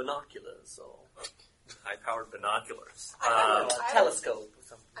binoculars or High-powered binoculars. I have a telescope or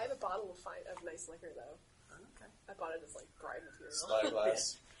something? I have a bottle of nice liquor, though. Okay. I bought it as, like, bride material.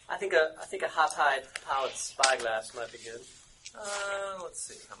 Spyglass. I think a high-powered spyglass might be good. Let's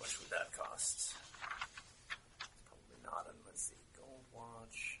see. How much would that cost? Probably not. And let's see. Gold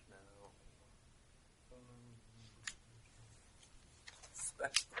watch. No.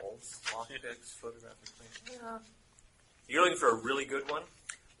 Spectacles. Lockpicks. Photographic plate. Yeah. You're looking for a really good one?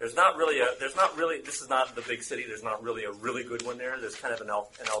 This is not the big city. There's not really a really good one there. There's kind of an El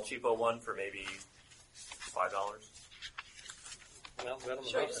Cheapo one for maybe $5. Well,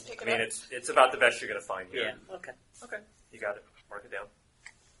 Should I just pick I it mean, up? it's about the best you're going to find here. Yeah, okay. Okay. You got it. Mark it down.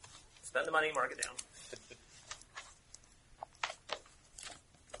 Spend the money, mark it down.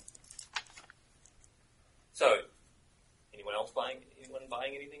 So, anyone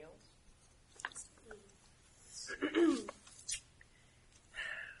buying anything else?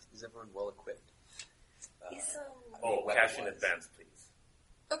 Is everyone well equipped? Cash in advance, please.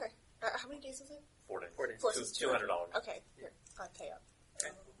 Okay. How many days is it? 4 days. 4 days. $200. Okay. Here. I pay up.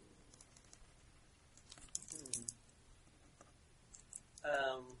 Okay.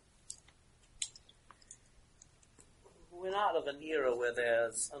 We're not of an era where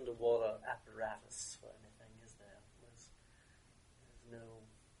there's underwater apparatus for anything, is there? There's no.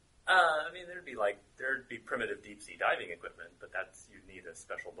 I mean, there'd be primitive deep sea diving equipment, but you'd need a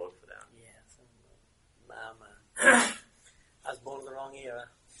special boat for that. Yes. I was born in the wrong era.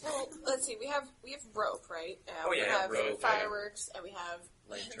 Well, let's see. We have rope, right? Oh, yeah, We have rope, fireworks, and we have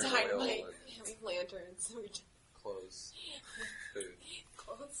Lantern dynamite, oil and we have lanterns. Clothes, food.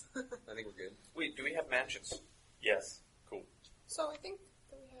 Clothes. I think we're good. Wait, do we have matches? Yes. Cool. So I think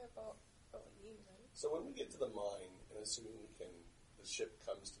that we have all we need, right? So when we get to the mine, and assuming the ship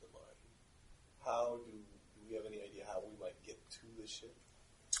comes to the mine, do we have any idea how we might get to the ship?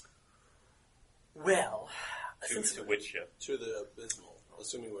 Well, To which ship? To the Abysmal,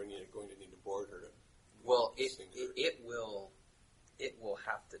 assuming we're going to need to board her to Well, it will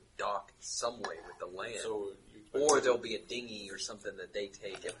have to dock some way with the land. So or there'll be a dinghy or something that they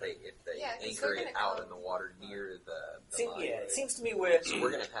take if they Yeah, 'cause anchor they're it gonna out come- in the water near the Seem- line. yeah, it seems to me we're So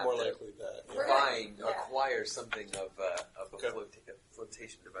we're going to have more to likely that. We're gonna- find, yeah. acquire something of a Okay.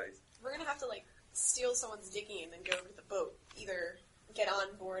 flotation device. We're gonna have to like steal someone's dinghy and then go over to the boat. Either get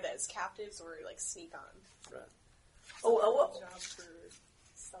on board as captives or like sneak on. what? Job for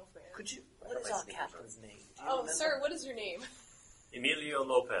stealth man. Could you? What is our captain's name? Do you Oh, remember? sir, what is your name? Emilio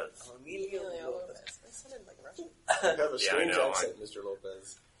Lopez. Emilio Lopez. I sounded like a Russian. You have a strange know, accent, Mr.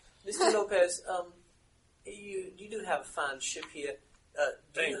 Lopez. Mr. Lopez, you do have a fine ship here.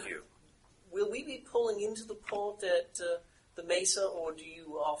 Thank you. Will we be pulling into the port at the Mesa, or do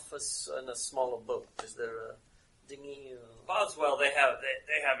you off us in a smaller boat? Is there a dinghy? Boswell, they have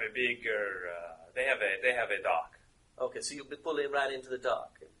a bigger. They have a dock. Okay, so you'll be pulling right into the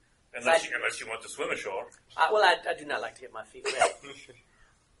dock. Unless you want to swim ashore. I do not like to get my feet wet.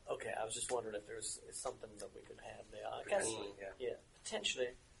 Okay, I was just wondering if there's something that we could have there. I guess, Yeah.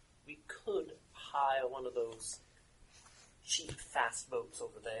 potentially, we could hire one of those cheap, fast boats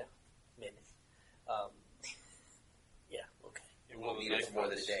over there. Maybe. Yeah, okay. It won't need it for more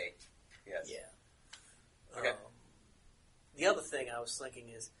than a day. Yes. Yeah. Okay. The other thing I was thinking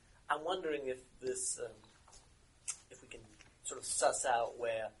is, I'm wondering if this, if we can sort of suss out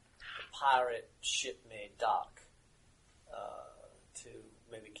where the pirate ship may dock, to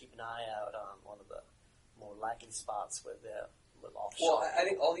maybe keep an eye out on one of the more likely spots where they're a little offshore. Well, I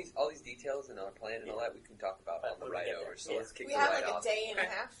think all these details and our plan and all that we can talk about on the When we ride get over. there. So Yeah. let's kick We the have ride like off. a day and a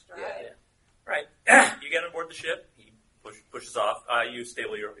half drive. Yeah. Right. You get on board the ship. He pushes off. You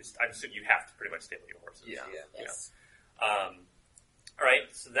stable your. I'm assuming you have to pretty much stable your horses. Yeah. Yes. All right.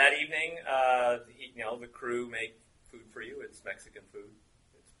 So that evening, the crew make food for you. It's Mexican food.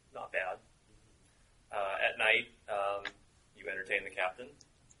 It's not bad. At night, you entertain the captain.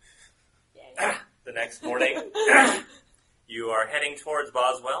 Yeah. The next morning, you are heading towards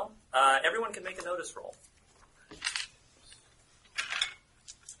Boswell. Everyone can make a notice roll.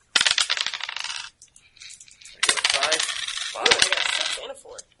 Oh, I got a 6 and a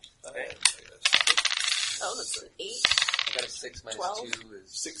 4. Okay. Oh, that's an 8. I got a 6 minus 12. 2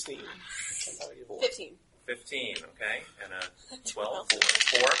 is 16. 15. 15, okay, and a 12, 12.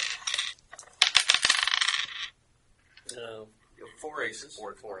 4. No. You have 4 aces.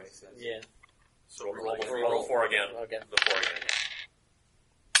 4 aces. Yeah. So roll 4 again. Okay. The 4 again.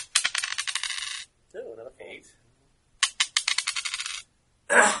 No, another 4. 8.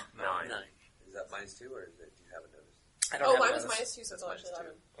 9. 9. Is that minus 2 or is it, do you have a notice? I don't Oh, have mine a was notice. minus 2, so it's That's actually minus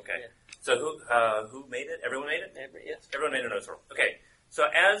 11. Okay. Yeah. So who made it? Everyone made it? Yes. Everyone made a notice roll. Okay. So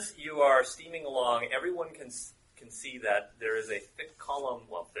as you are steaming along, everyone can see that there is a thick column.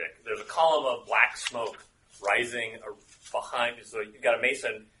 Well, thick. There's a column of black smoke rising behind. So you've got a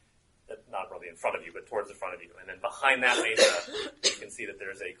mesa, not really in front of you, but towards the front of you, and then behind that mesa, you can see that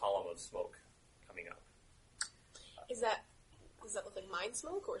there's a column of smoke coming up. Does that look like mine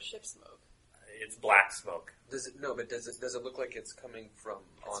smoke or ship smoke? It's black smoke. Does it look like it's coming from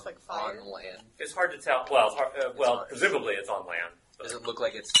It's like fire. on land? It's hard to tell. Well, it's hard, hard. presumably it's on land. But Does it look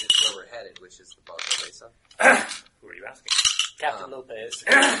like it's where we're headed, which is the Boswell Mesa? who are you asking? Captain Lopez.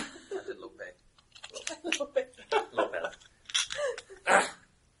 Captain Lope. Lopez.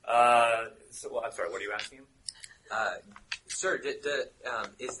 I'm sorry. What are you asking him? Sir,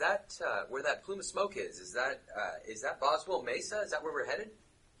 is that where that plume of smoke is? Is that Boswell Mesa? Is that where we're headed?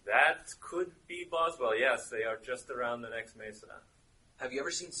 That could be Boswell. Yes, they are just around the next mesa. Have you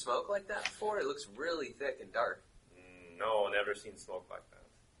ever seen smoke like that before? It looks really thick and dark. No, never seen smoke like that.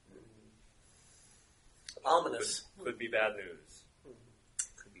 Ominous. Could be bad news.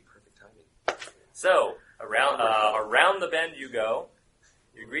 Could be perfect timing. So around the bend you go.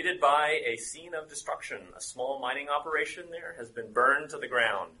 You're greeted by a scene of destruction. A small mining operation there has been burned to the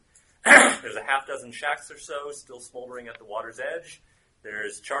ground. There's a half dozen shacks or so still smoldering at the water's edge.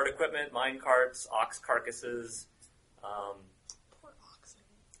 There's charred equipment, mine carts, ox carcasses. Poor ox.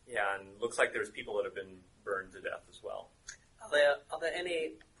 Yeah, and looks like there's people that have been burned to death as well. Are there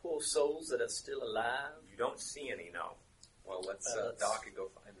any poor souls that are still alive? You don't see any, no. Well, let's let's- dock and go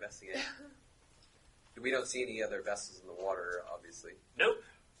investigate. We don't see any other vessels in the water, obviously. Nope.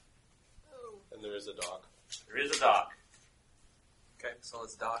 Oh. And there is a dock. There is a dock. Okay, so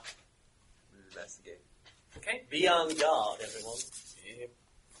let's dock and investigate. Okay. Be on guard, everyone. Yep.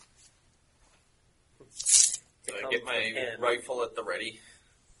 Here I comes get my the pen. rifle at the ready.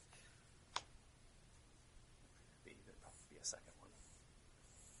 There'll probably be a second one.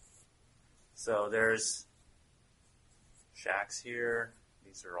 So there's shacks here.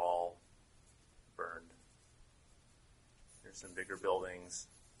 These are all burned. There's some bigger buildings.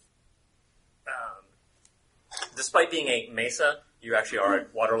 Despite being a mesa, you actually are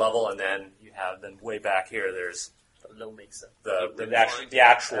at water level, and then you have way back here. There's A low mesa. the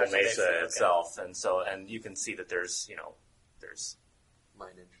actual mesa itself, and you can see that there's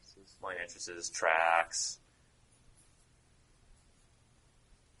mine entrances, tracks,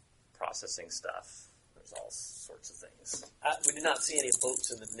 processing stuff. There's all sorts of things. We did not see any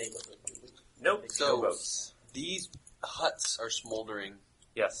boats in the neighborhood. Nope. So no boats. these huts are smoldering,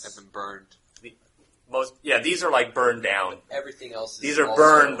 Yes. have been burned. These are like burned down. Everything else is These are also-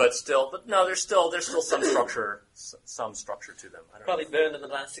 burned, but no, there's still some structure, to them. I don't Probably know. burned in the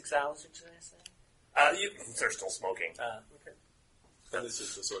last 6 hours, would you say? They're still smoking. Okay. And this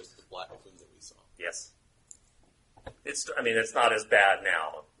is the source of the black plume that we saw. Yes. It's not as bad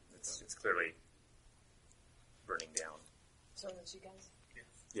now. It's clearly burning down. So that's you guys.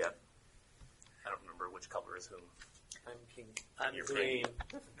 Yeah. I don't remember which color is whom. I'm pink. I'm You're green.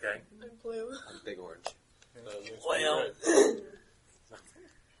 Okay. I'm blue. I'm big orange. Well,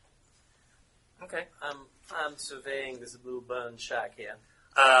 Okay. I'm surveying this little burned shack here.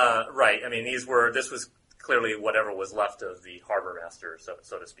 Right. I mean, this was clearly whatever was left of the harbor master,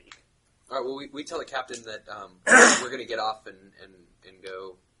 so to speak. All right. Well, we tell the captain that we're going to get off and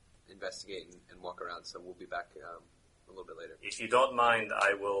go investigate and walk around. So we'll be back a little bit later. If you don't mind,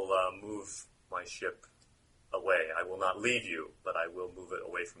 I will move my ship away. I will not leave you, but I will move it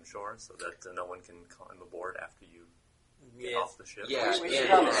away from shore so that no one can climb aboard after you get off the ship. Yeah. We should and-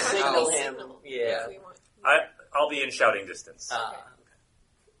 probably and signal I'll- him. Yeah. If we want. I'll be in shouting distance. Okay.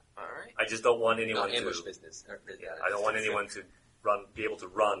 All right. I just don't want anyone Not ambush to. business. Yeah, I don't want anyone to be able to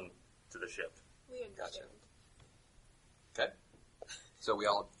run to the ship. We understand. Okay. So we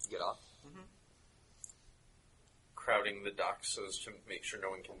all get off. Crowding the docks so as to make sure no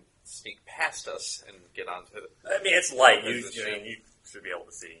one can sneak past us and get onto the... I mean, it's light. You The ship. should be able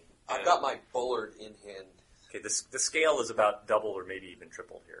to see. I've got my bullard in hand. Okay, the scale is about double or maybe even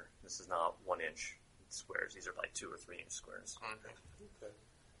triple here. This is not 1 inch squares. These are like 2 or 3 inch squares. Okay. Okay.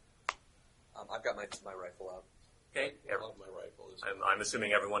 I've got my rifle out. Okay, I love my rifle. I'm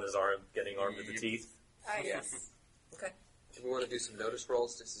assuming everyone is getting armed to the teeth. Yes. Okay. Do we want to do some notice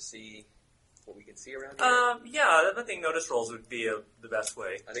rolls just to see what we can see around here? Yeah, I think notice rolls would be the best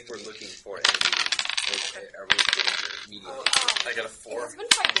way. I think we're looking for enemies. Are we looking for medium? I got a 4. Has it been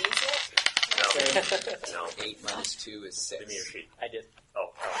 5 days yet? No, no. 8 minus 2 is 6. Give me your sheet. I did. Oh,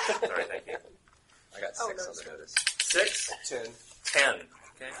 sorry, thank you. I got 6 Oh, on no, the notice. 6, 10. 10.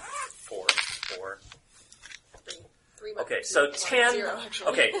 Okay, 4. 3 Okay, so 10. 0,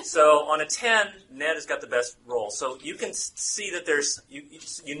 actually. Okay, so on a 10, Ned has got the best roll. So you can see that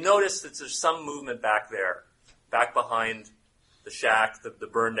you notice that there's some movement back there, back behind the shack, the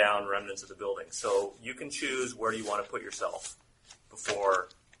burned down remnants of the building. So you can choose where you want to put yourself before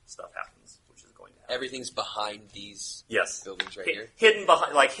stuff happens, which is going to happen. Everything's behind these Yes. buildings right here. Hidden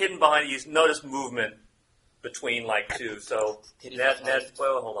behind, you notice movement between two. So Hidden Ned, behind.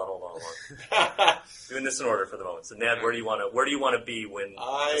 well, hold on. Doing this in order for the moment. So Ned, where do you want to be when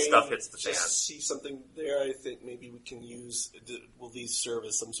the stuff hits the fan? just see something there. I think maybe we can use. Will these serve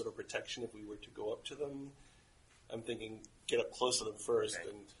as some sort of protection if we were to go up to them? I'm thinking get up close to them first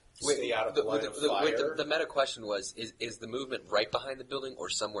and stay out of the line of fire. The meta question was: is the movement right behind the building or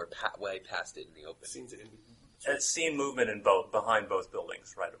somewhere way past it in the open? Seems to It's seen movement behind both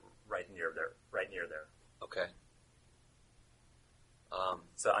buildings, right near there. Okay.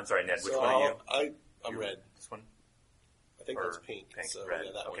 So I'm sorry, Ned. Which so one are you? I'm red. This one. I think Or that's pink. Pink, So red.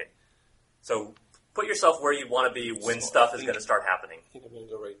 yeah, that Okay. one. So put yourself where you want to be when stuff is going to start happening. I think I'm going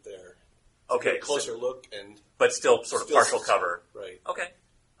to go right there. Okay. Get a closer look and But still sort of Still- partial cover. right. Okay.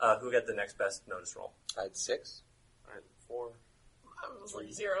 Who got the next best notice roll? I had 6. I had 4. I was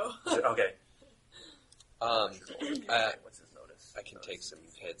like 0. Okay. What's his notice? I can take some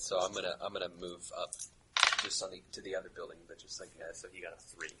hits, so I'm gonna move up just to the other building, but just like Yeah, so you got a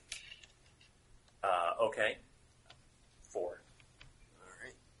 3. Okay. 4. All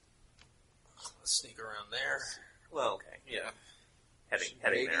right. Let's sneak around there. Well, Okay. yeah. Heading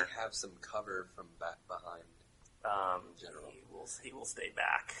maybe there. have some cover from back behind. General. He will stay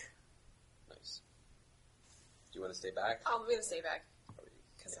back. Nice. Do you want to stay back? I'm going to stay back.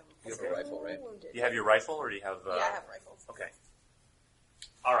 You have a rifle, right? Wounded. Do you have your rifle, or do you have? Yeah, I have a rifle. Okay.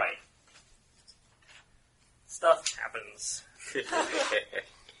 All right. Stuff happens.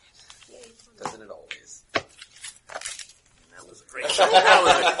 Doesn't it always? That was a great shuffle.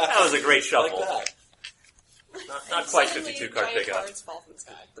 That was a great shuffle. Like that. Not quite Suddenly, 52 card giant pickup. cards fall from the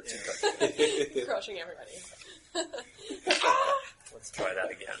sky. Crushing everybody. Let's try that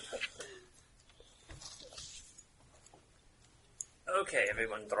again. Okay,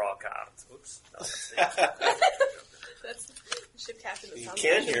 everyone draw a card. Oops. No, That's the ship captain that You sounds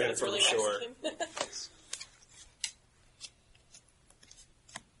can like hear it that's from really shore. Mexican.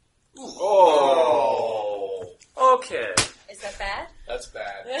 Oh, okay. Is that bad? that's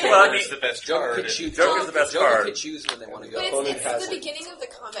bad. Well, I mean, the best Joker card. could choose. Joker's the best Joker card. could choose when they want to go. But Opponent it's has the it. beginning of the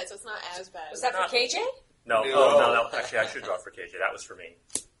combat, so it's not as bad. Was that for KJ? No, No. no. Actually, I should draw for KJ. That was for me.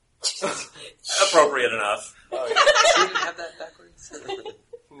 Appropriate enough. Oh, yeah. You didn't have that backwards.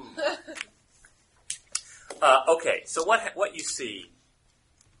 Okay, so what you see?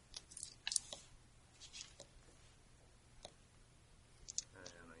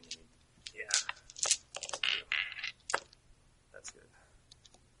 Yeah, that's good.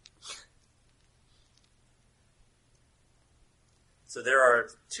 So there are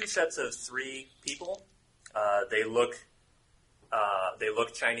two sets of three people. They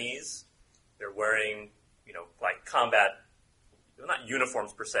look Chinese. They're wearing, like combat. They're not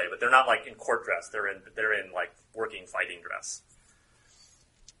uniforms per se, but they're not like in court dress. They're in like working fighting dress.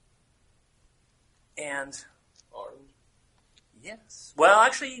 And Armed. yes, well,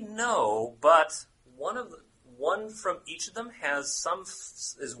 actually no, but one from each of them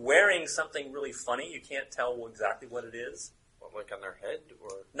is wearing something really funny. You can't tell exactly what it is. What, like on their head or?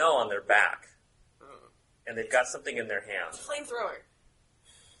 No, on their back, Oh. and they've got something in their hand. Flamethrower.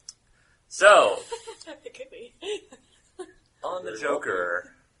 So It could be. on the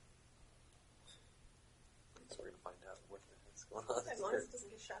Joker. So we're gonna find out what the heck's going on. As long as it doesn't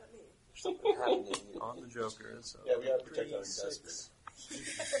get shot at me. Something happening. On the Joker. So Yeah, we gotta protect our 3, investment.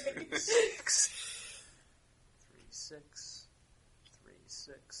 6, 3, 6, 3,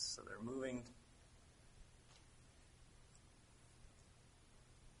 6. So they're moving.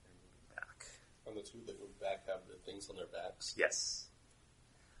 They're moving back. And the two that move back have the things on their backs. Yes.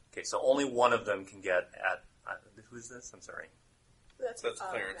 Okay, so only one of them can get at. Who is this? I'm sorry. That's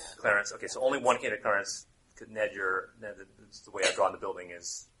Clarence. Matt. Clarence. Okay, so only one can hit Clarence. Ned, it's the way I've drawn the building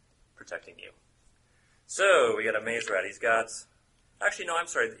is protecting you. So we got a maze rat. He's got. Actually, no. I'm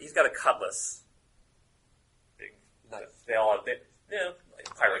sorry. He's got a cutlass. Big. Knife. They all have.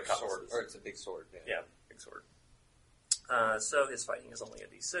 Like pirate Like cutlass. sword. Or it's a big sword. Yeah, big sword. So his fighting is only a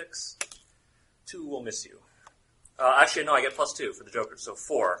d6. 2 will miss you. Actually, no. I get +2 for the Joker. So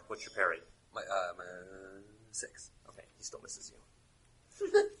 4. What's your parry? My 6. Okay, he still misses you.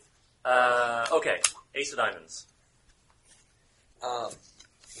 Okay, Ace of Diamonds.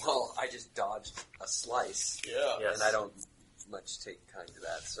 Well, I just dodged a slice, Yeah. Yes. and I don't much take kind to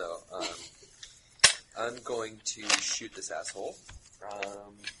that, so I'm going to shoot this asshole.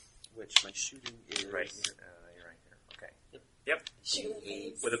 Which my shooting is Right here. You're right here. Okay. Yep. Shoot at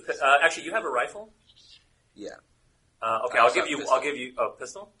me. With actually, you have a rifle. Yeah, Okay, I I'll also give have you. a pistol. I'll give you a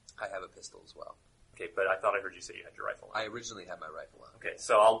pistol. I have a pistol as well. Okay, but I thought I heard you say you had your rifle. I originally had my rifle out. Okay,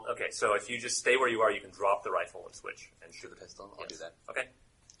 so if you just stay where you are, you can drop the rifle and switch and Shoot shoot the pistol. I'll Yes. do that. Okay,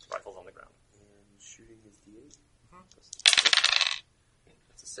 rifle's on the ground. And shooting is D8.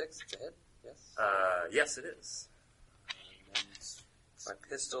 That's a 6. It's a hit. Yes. Yes, it is. And then my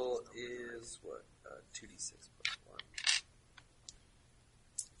pistol is what? 2d6 plus 1.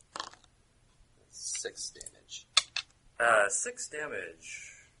 That's 6 damage. 6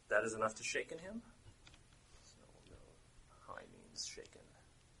 damage. That is enough to shaken him. So no, high means shaken.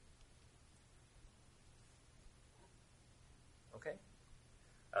 Okay.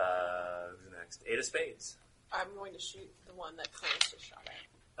 Who's next? 8 of spades. I'm going to shoot the one that Clarence just shot at.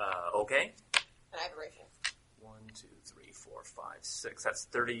 Okay. And I have a rifle. 1, 2, 3, 4, 5, 6. That's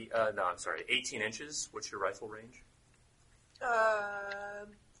 30. No, I'm sorry. 18 inches. What's your rifle range?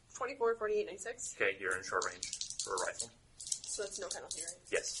 24, 48, 96. Okay, you're in short range for a rifle. So that's no penalty, right?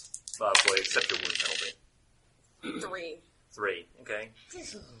 Yes. Boy, except your wound penalty. 3. 3. Okay.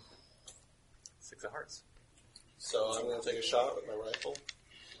 6 of hearts. So I'm going to take a shot with my rifle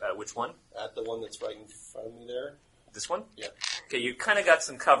Which one? at the one that's right in front of me there. This one? Yeah. Okay, you kind of got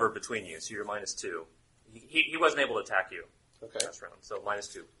some cover between you, so you're -2. He wasn't able to attack you Okay. last round, so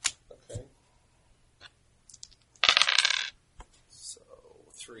 -2. Okay. So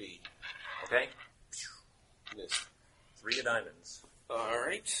 3. Okay? Missed. 3 of diamonds. All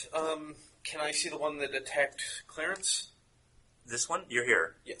right. Can I see the one that attacked Clarence? This one? You're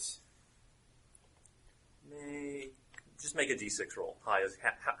here. Yes. Just make a d6 roll. High is good.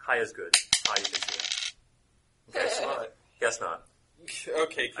 High you can see it. Guess not. Guess not.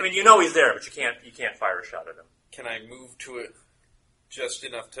 Okay. I mean, you know he's there, but you can't fire a shot at him. Can I move to it just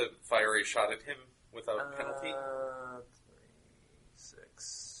enough to fire a shot at him without penalty? 3,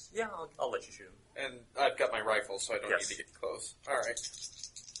 6. Yeah, I'll let you shoot him. And I've got my rifle, so I don't Yes. need to get close. All right.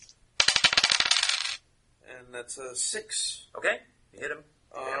 And that's a 6. Okay? You hit him.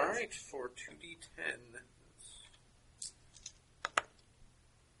 Alright, for 2d10.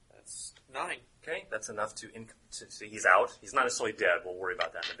 That's 9. Okay, that's enough to see he's out. He's not necessarily dead. We'll worry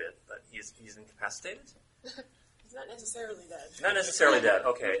about that in a bit. But he's incapacitated? He's not necessarily dead. Not necessarily dead.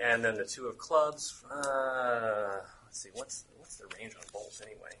 Okay, and then the 2 of clubs. Let's see, what's the range on bolts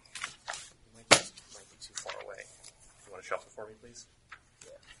anyway? Might be too far away. You want to shuffle for me, please?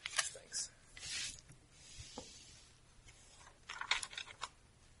 Yeah. Thanks.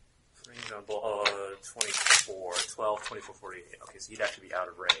 Range on bolt, 24, 12, 24, 48. Okay, so he'd actually be out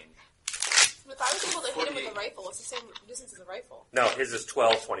of range. But if I was able to hit him with a rifle, it's the same distance as a rifle. No, his is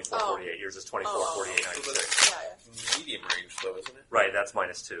 12, 24, 48. Yours is 24, 48, 96. Yeah. Medium range, though, isn't it? Right, that's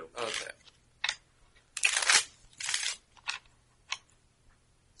 -2. Okay.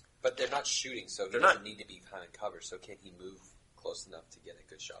 But they're not shooting, so he They're doesn't not. need to be behind cover. So can he move close enough to get a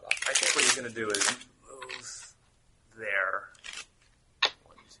good shot off? I think what he's going to do is move there.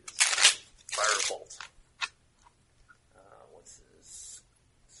 1, 2, 3. Fire a bolt. What's his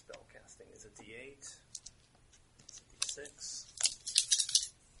spell casting? Is it D8? It's a D6.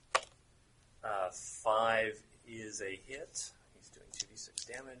 5 is a hit. He's doing 2d6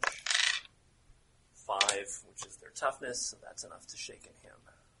 damage. 5, which is their toughness, so that's enough to shaken him.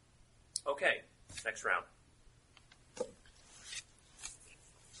 Okay, next round.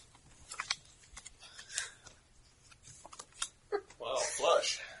 Wow,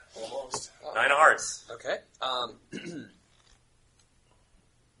 flush. Almost. 9 of hearts. Okay.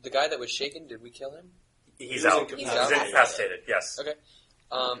 The guy that was shaken, did we kill him? He's out. He's He's out. incapacitated, yes. Okay.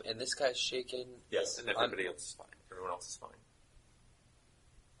 And this guy's shaken. Yes, And everybody else is fine. everyone else is fine.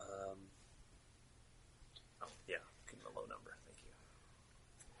 Oh, yeah, give him a low number, thank you.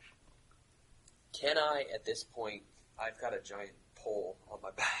 Can I, at this point, I've got a giant pole on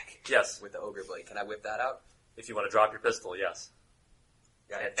my back. Yes. With the ogre blade. Can I whip that out? If you want to drop your pistol, yes.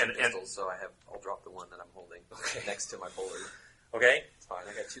 Yeah, I have And- two pistols, so I'll drop the one that I'm holding next to my boulder. Okay? It's fine.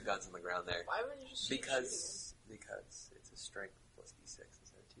 I got 2 guns on the ground there. Why would you just shoot Because it's a strength plus d6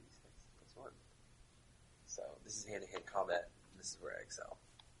 instead of 2d6 plus 1. So this is hand-to-hand combat. And this is where I excel.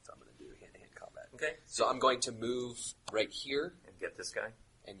 So I'm going to do hand-to-hand combat. Okay. So I'm going to move right here And get this guy?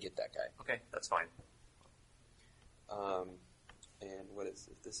 and get that guy. Okay, that's fine. And what is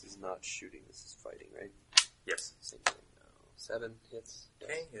it? This is not shooting. This is fighting, right? Yes. Same thing. 7 hits. Yes.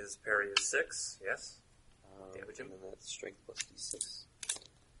 Okay, his parry is 6, yes. Damage him. And then that's strength plus d6.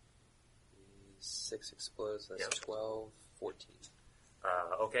 6 explodes. That's Yep. 12, 14.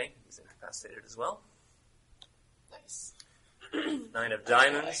 Okay, he's incapacitated as well. Nice. 9 of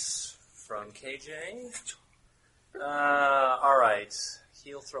diamonds from KJ. Alright,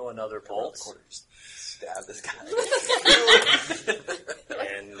 he'll throw another Come around bolt. the corner, just stab this guy.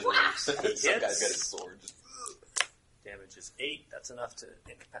 And he Some guy's got his hits. sword. Damage is 8, that's enough to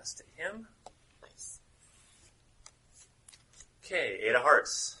incapacitate him. Nice. Okay, 8 of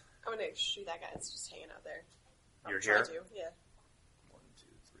hearts. I'm gonna shoot that guy that's just hanging out there. You're Try here? to, yeah. 1, 2,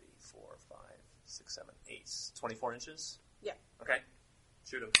 3, 4, 5, 6, 7, 8. 24 inches? Yeah. Okay.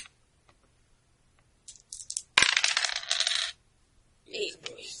 Shoot him. 8.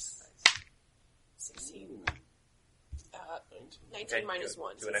 16. 19 Okay, minus do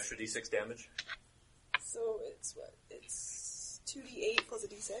 1. Do an extra d6 damage. So it's what? It's 2d8 plus a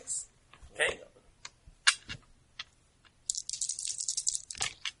d6. Okay.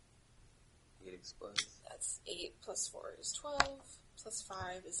 It explodes. That's 8 plus 4 is 12. Plus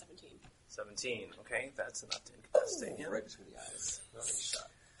 5 is 17. 17. Okay, that's enough to incapacitate him. Right between the eyes. Nice shot.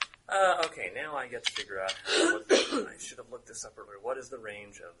 Okay, now I get to figure out what I should have looked this up earlier. What is the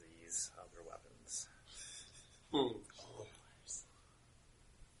range of these other weapons? What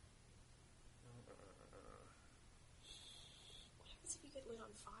happens if you get lit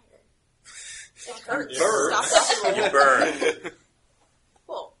on fire? It hurts. Burn. Stop that. You burn.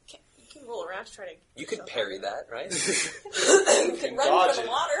 Well, you can roll around to try to. You could parry that, right? You can run dodge for the it.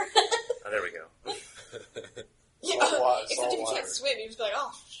 water. Oh, there we go. Yeah, water, except salt if you water. can't swim, you just be like,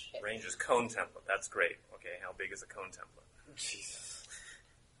 oh shit. Range is cone template. That's great. Okay, how big is a cone template? Jesus.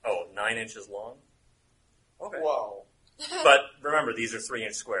 Oh, 9 inches long? Okay. Wow. But remember, these are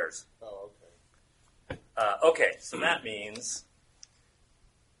 3-inch squares. Oh, okay. Okay, so that means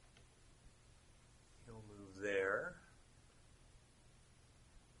he'll move there.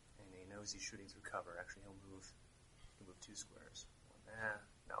 And he knows he's shooting through cover. Actually, he'll move 2 squares.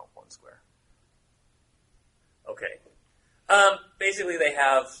 No, 1 square. Okay. Basically, they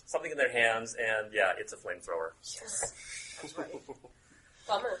have something in their hands, and yeah, it's a flamethrower. Yes. That's right.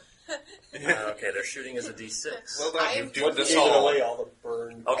 Bummer. Okay, their shooting is a D6. Well done, you've What done this gave all. away all the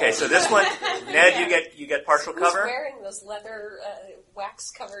burn? Okay, so this one, Ned, you get partial Who's cover. wearing those leather,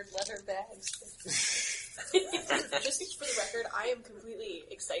 wax-covered leather bags? Just for the record, I am completely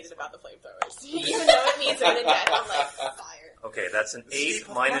excited about the flamethrowers. Even though it means I'm gonna die, I'm like, fire. Okay, that's an 8 Steve,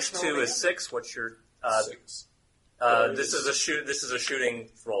 minus of course, 2 no, is 6. What's your 6. This is a shooting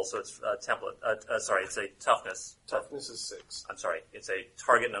roll, so it's a template. Sorry, it's a toughness. Toughness is 6. I'm sorry, it's a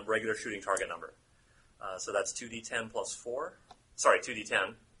target number, regular shooting target number. So that's 2d10 plus 4. Sorry,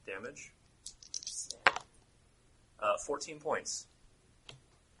 2d10 damage. 14 points.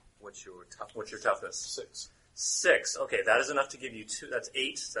 What's your toughness? What's your toughness? 6. 6. Okay, that is enough to give you 2. That's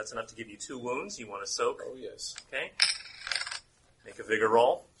 8. So that's enough to give you 2 wounds. You want to soak. Oh, yes. Okay. Make a vigor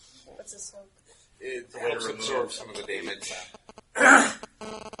roll. What's a soap? It way to helps remove- absorb some of the damage, It's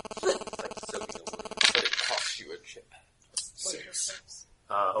like soaking a wound. but it costs you a chip. What are soaps?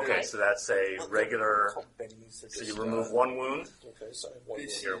 Okay, so that's a regular. So you remove 1 wound. Okay, so I have 1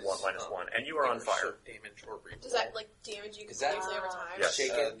 wound. You're 1 minus 1, and you are on fire. Soap damage or reroll. Does that, like, damage you Is that- completely over time? Yes.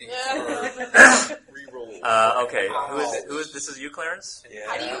 Shake it. Reroll. Okay, who is it? This is you, Clarence? Yeah.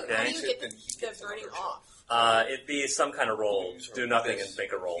 How do you Okay. get the burning off? It'd be some kind of roll. Do nothing and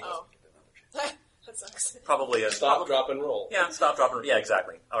make a roll. Oh. That sucks. Probably a Stop, drop, and roll. Yeah, stop, drop, and yeah,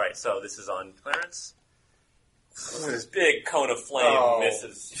 exactly. All right, so this is on Clarence. This big cone of flame Oh.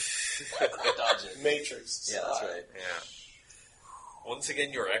 misses. Dodge it. Matrix. Yeah, that's right. Yeah. Once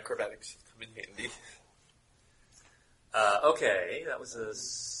again, your acrobatics come in handy. Okay, that was a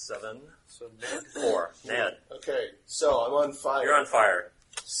 7. So Ned, 4. Ned, Okay, so I'm on fire. you're on fire.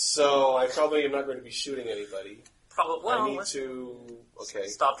 So I probably am not going to be shooting anybody. Probably. I Well, need let's to. Okay,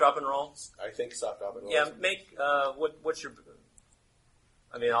 stop, drop, and roll. I think stop, drop, and roll. Yeah, make what's your?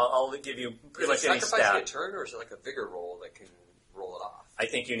 I mean, I'll give you pretty Is it much any sacrificing a stat. turn, or is it like a vigor roll that can roll it off? I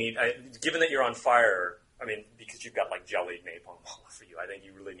think you need, given that you're on fire. I mean, because you've got like jellied napalm all over you, I think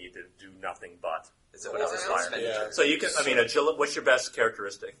you really need to do nothing but. Is it Put out what's the the fire. expenditure? Yeah. So you can. I mean, agility. What's your best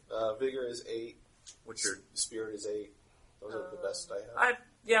characteristic? Vigor is 8. What's your? Spirit is 8. Those are the best I have.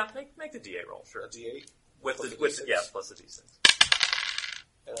 Make the D8 roll, sure. A D8, With Plus the the with D6? yeah, plus the D6.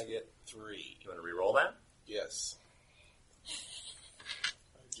 and I get 3. You want to re-roll that? Yes.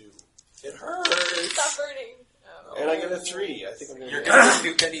 I do. It hurts! Stop burning. Oh. And I get a 3. I think I'm going to you're get going to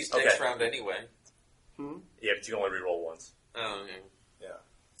do Penny's next Okay. round anyway. Yeah, but you can only re-roll once. Oh,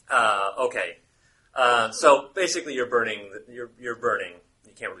 okay. Okay. So basically, you're burning. You're burning.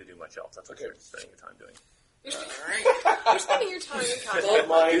 You can't really do much else. That's what Okay. you're spending your time doing. You're spending your time in combat. Don't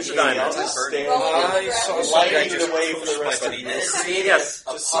mind Here's me. your dynamite. I'll just stand Roll it in the I ground. saw some lighting guy the just way for the push rest my of you. Penny. Yes.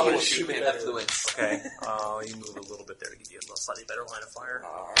 A Just see power what shoot shoot man better. affluence. Okay. You move a little bit there to give you a slightly better line of fire.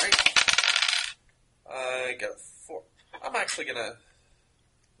 All right. I got a 4. I'm actually going to...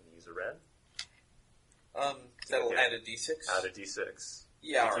 Use a red. That'll Okay. add a D6. Add a D6.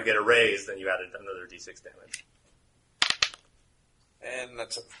 Yeah, If all you right. get a raise, then you added another D6 damage. And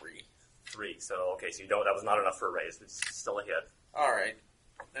that's a 3. 3. So okay, so you don't. That was not enough for a raise. It's still a hit. All right.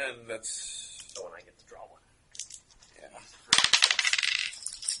 And that's... So when I get to draw one. Yeah.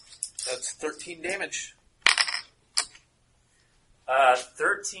 That's 13 damage.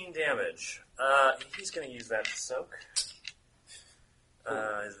 13 damage. He's going to use that to soak.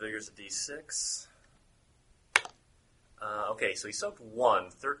 His vigor's a D6. Okay, so he soaked 1.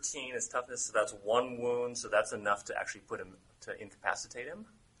 13 is toughness, so that's 1 wound, so that's enough to actually put him, to incapacitate him.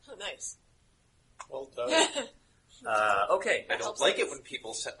 Oh, nice. Well done. Okay, I don't like it when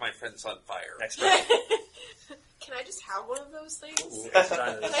people set my friends on fire. next round. Can I just have one of those things? Next Can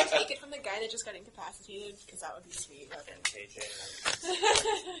round I is take it from the guy that just got incapacitated? Because that would be sweet. Okay. KJ.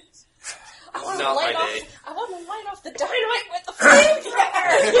 I want to Not light my off. day. I want to light off the dynamite with the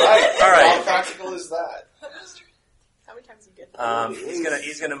flamethrower. Right. All right. How practical is that? How many times do you get?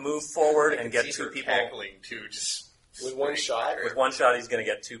 He's gonna move forward and get See 2 her people. cackling too, just With one shot? With 1 shot, he's gonna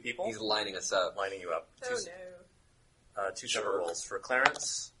get 2 people. He's lining us up. lining you up. Oh no. 2 separate rolls for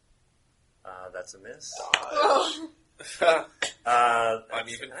Clarence. That's a miss. Oh, I'm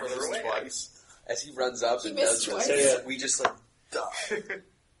even further away. Twice. As he runs up He and missed does twice. this, Yeah. we just like die.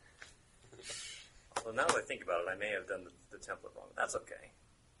 Well, now that I think about it, I may have done the template wrong. That's okay.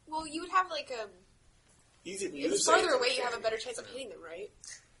 well, you would have like a. Easy for you If to it's say. farther away, you have a better chance of hitting them, right?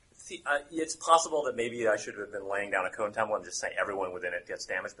 See, it's possible that maybe I should have been laying down a cone template and just saying everyone within it gets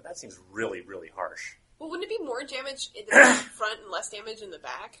damaged, but that seems really, really harsh. Well, wouldn't it be more damage in the front and less damage in the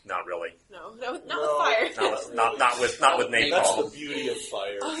back? Not really. No, not No. with fire. Not with napalm. That's the beauty of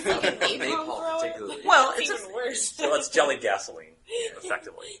fire. Oh, it's like a napalm Napalm, thrower? particularly. Well, It's it's even worse. So it's jellied gasoline,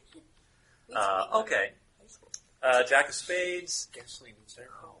 effectively. Okay. Jack of Spades. Gasoline was there.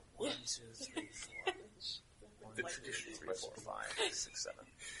 1, 2, 3, 4. The traditional 3, 4, 5, 6, 7.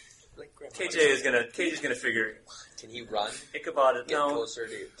 Like grandma. KJ's gonna figure. Can he run? Ichabod is Get no. closer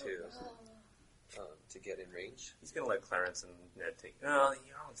to get in range. He's gonna let Clarence and Ned take. No,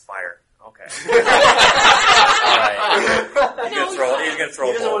 you're on fire. Okay. All right. He's gonna throw. He's gonna throw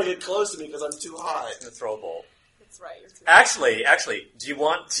He a doesn't bolt. want to get close to me because I'm too high. He's gonna throw a bolt. That's right. You're too Actually, do you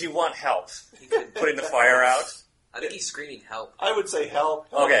want help putting the fire out? I think he's screaming help. I would say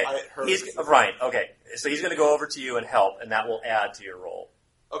help. Okay. I heard He's right. Okay. So he's gonna go over to you and help, and that will add to your roll.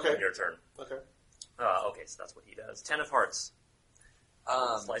 Okay. Your turn. Okay. Okay, so that's what he does. 10 of hearts.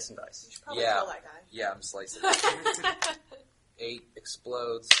 Slice and dice. You should probably Yeah. kill that guy. Yeah, I'm slicing. 8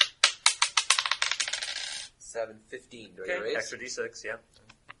 explodes. 7, 15. Do I Okay, erase? extra d6, yeah.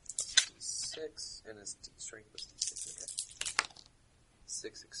 D6, and his strength was D6, okay.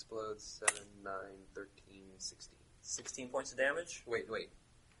 6 explodes, 7, 9, 13, 16. 16 points of damage. Wait.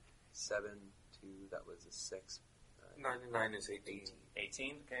 7, 2, that was a 6. 9 and 9 is 18.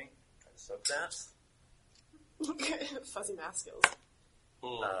 18, okay. Try to soak that. Fuzzy math skills.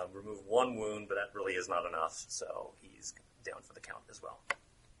 Remove 1 wound, but that really is not enough, so he's down for the count as well.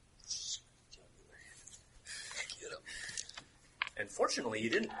 Get him. And fortunately, you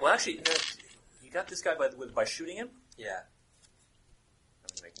didn't. Well, actually, no, you got this guy by shooting him. Yeah. I'm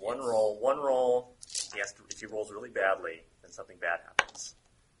gonna make one roll. One roll. He has to. If he rolls really badly, then something bad happens.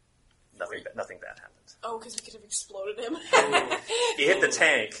 Nothing bad happens. Oh, because we could have exploded him. He hit the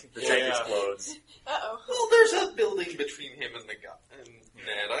tank. The tank Yeah. explodes. Uh-oh. Well, there's a building between him and the guy. And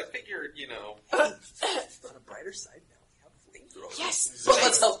Ned, I figured, On a brighter side now, we have flamethrowers. Yes! But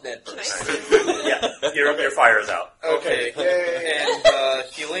let's help Ned Can first. Yeah, your fire is out. Okay. Yay. And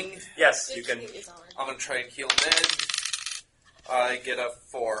healing. Yes, you can. It's on. I'm going to try and heal Ned. I get a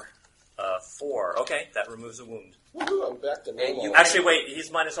 4. 4. Okay, that removes a wound. Woohoo, I'm back to normal. you- Actually, wait.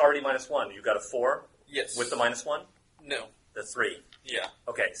 He's already -1. You got a 4 Yes. with the -1. No. The 3. Yeah.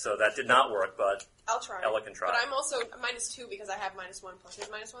 Okay, so that did not work, but I'll try. Ella can try. But I'm also -2 because I have -1 plus his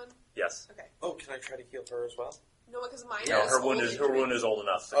 -1. yes. Okay. Oh, can I try to heal her as well? No, because mine No, is her wound old is injury. old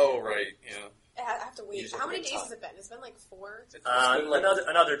enough. Oh, right. Yeah. I have to wait. Usually How many it's days hot. has it been? It's been like 4.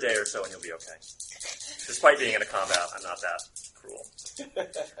 Another day or so, and you'll be okay. Despite being in a combat, I'm not that cruel.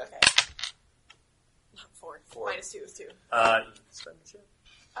 Okay. Not 4. 4. -2 is 2. Spend the chip.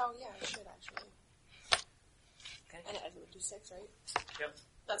 Oh, yeah, I should actually. Okay. And I would do 6, right? Yep.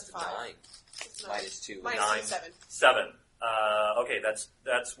 That's a 5. 9. It's not- -2. Minus 9. 2 is 7. 7. Okay,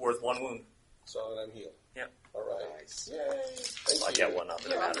 that's worth 1 wound. So I'm healed. Yeah. All right. Nice. Yay. Thank I you. get 1 up, it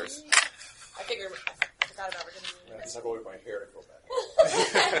You're matters. I figured I forgot about I it. guess I'll go with my hair to go back.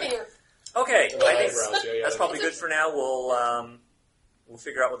 Okay, And my I think eyebrows, yeah, that's probably good for now. We'll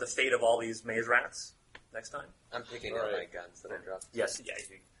figure out what the fate of all these maze rats next time. I'm picking All up my right. guns that I dropped. Yes, yeah.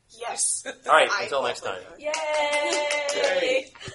 Yes. All right, I until love next time. that. Yay!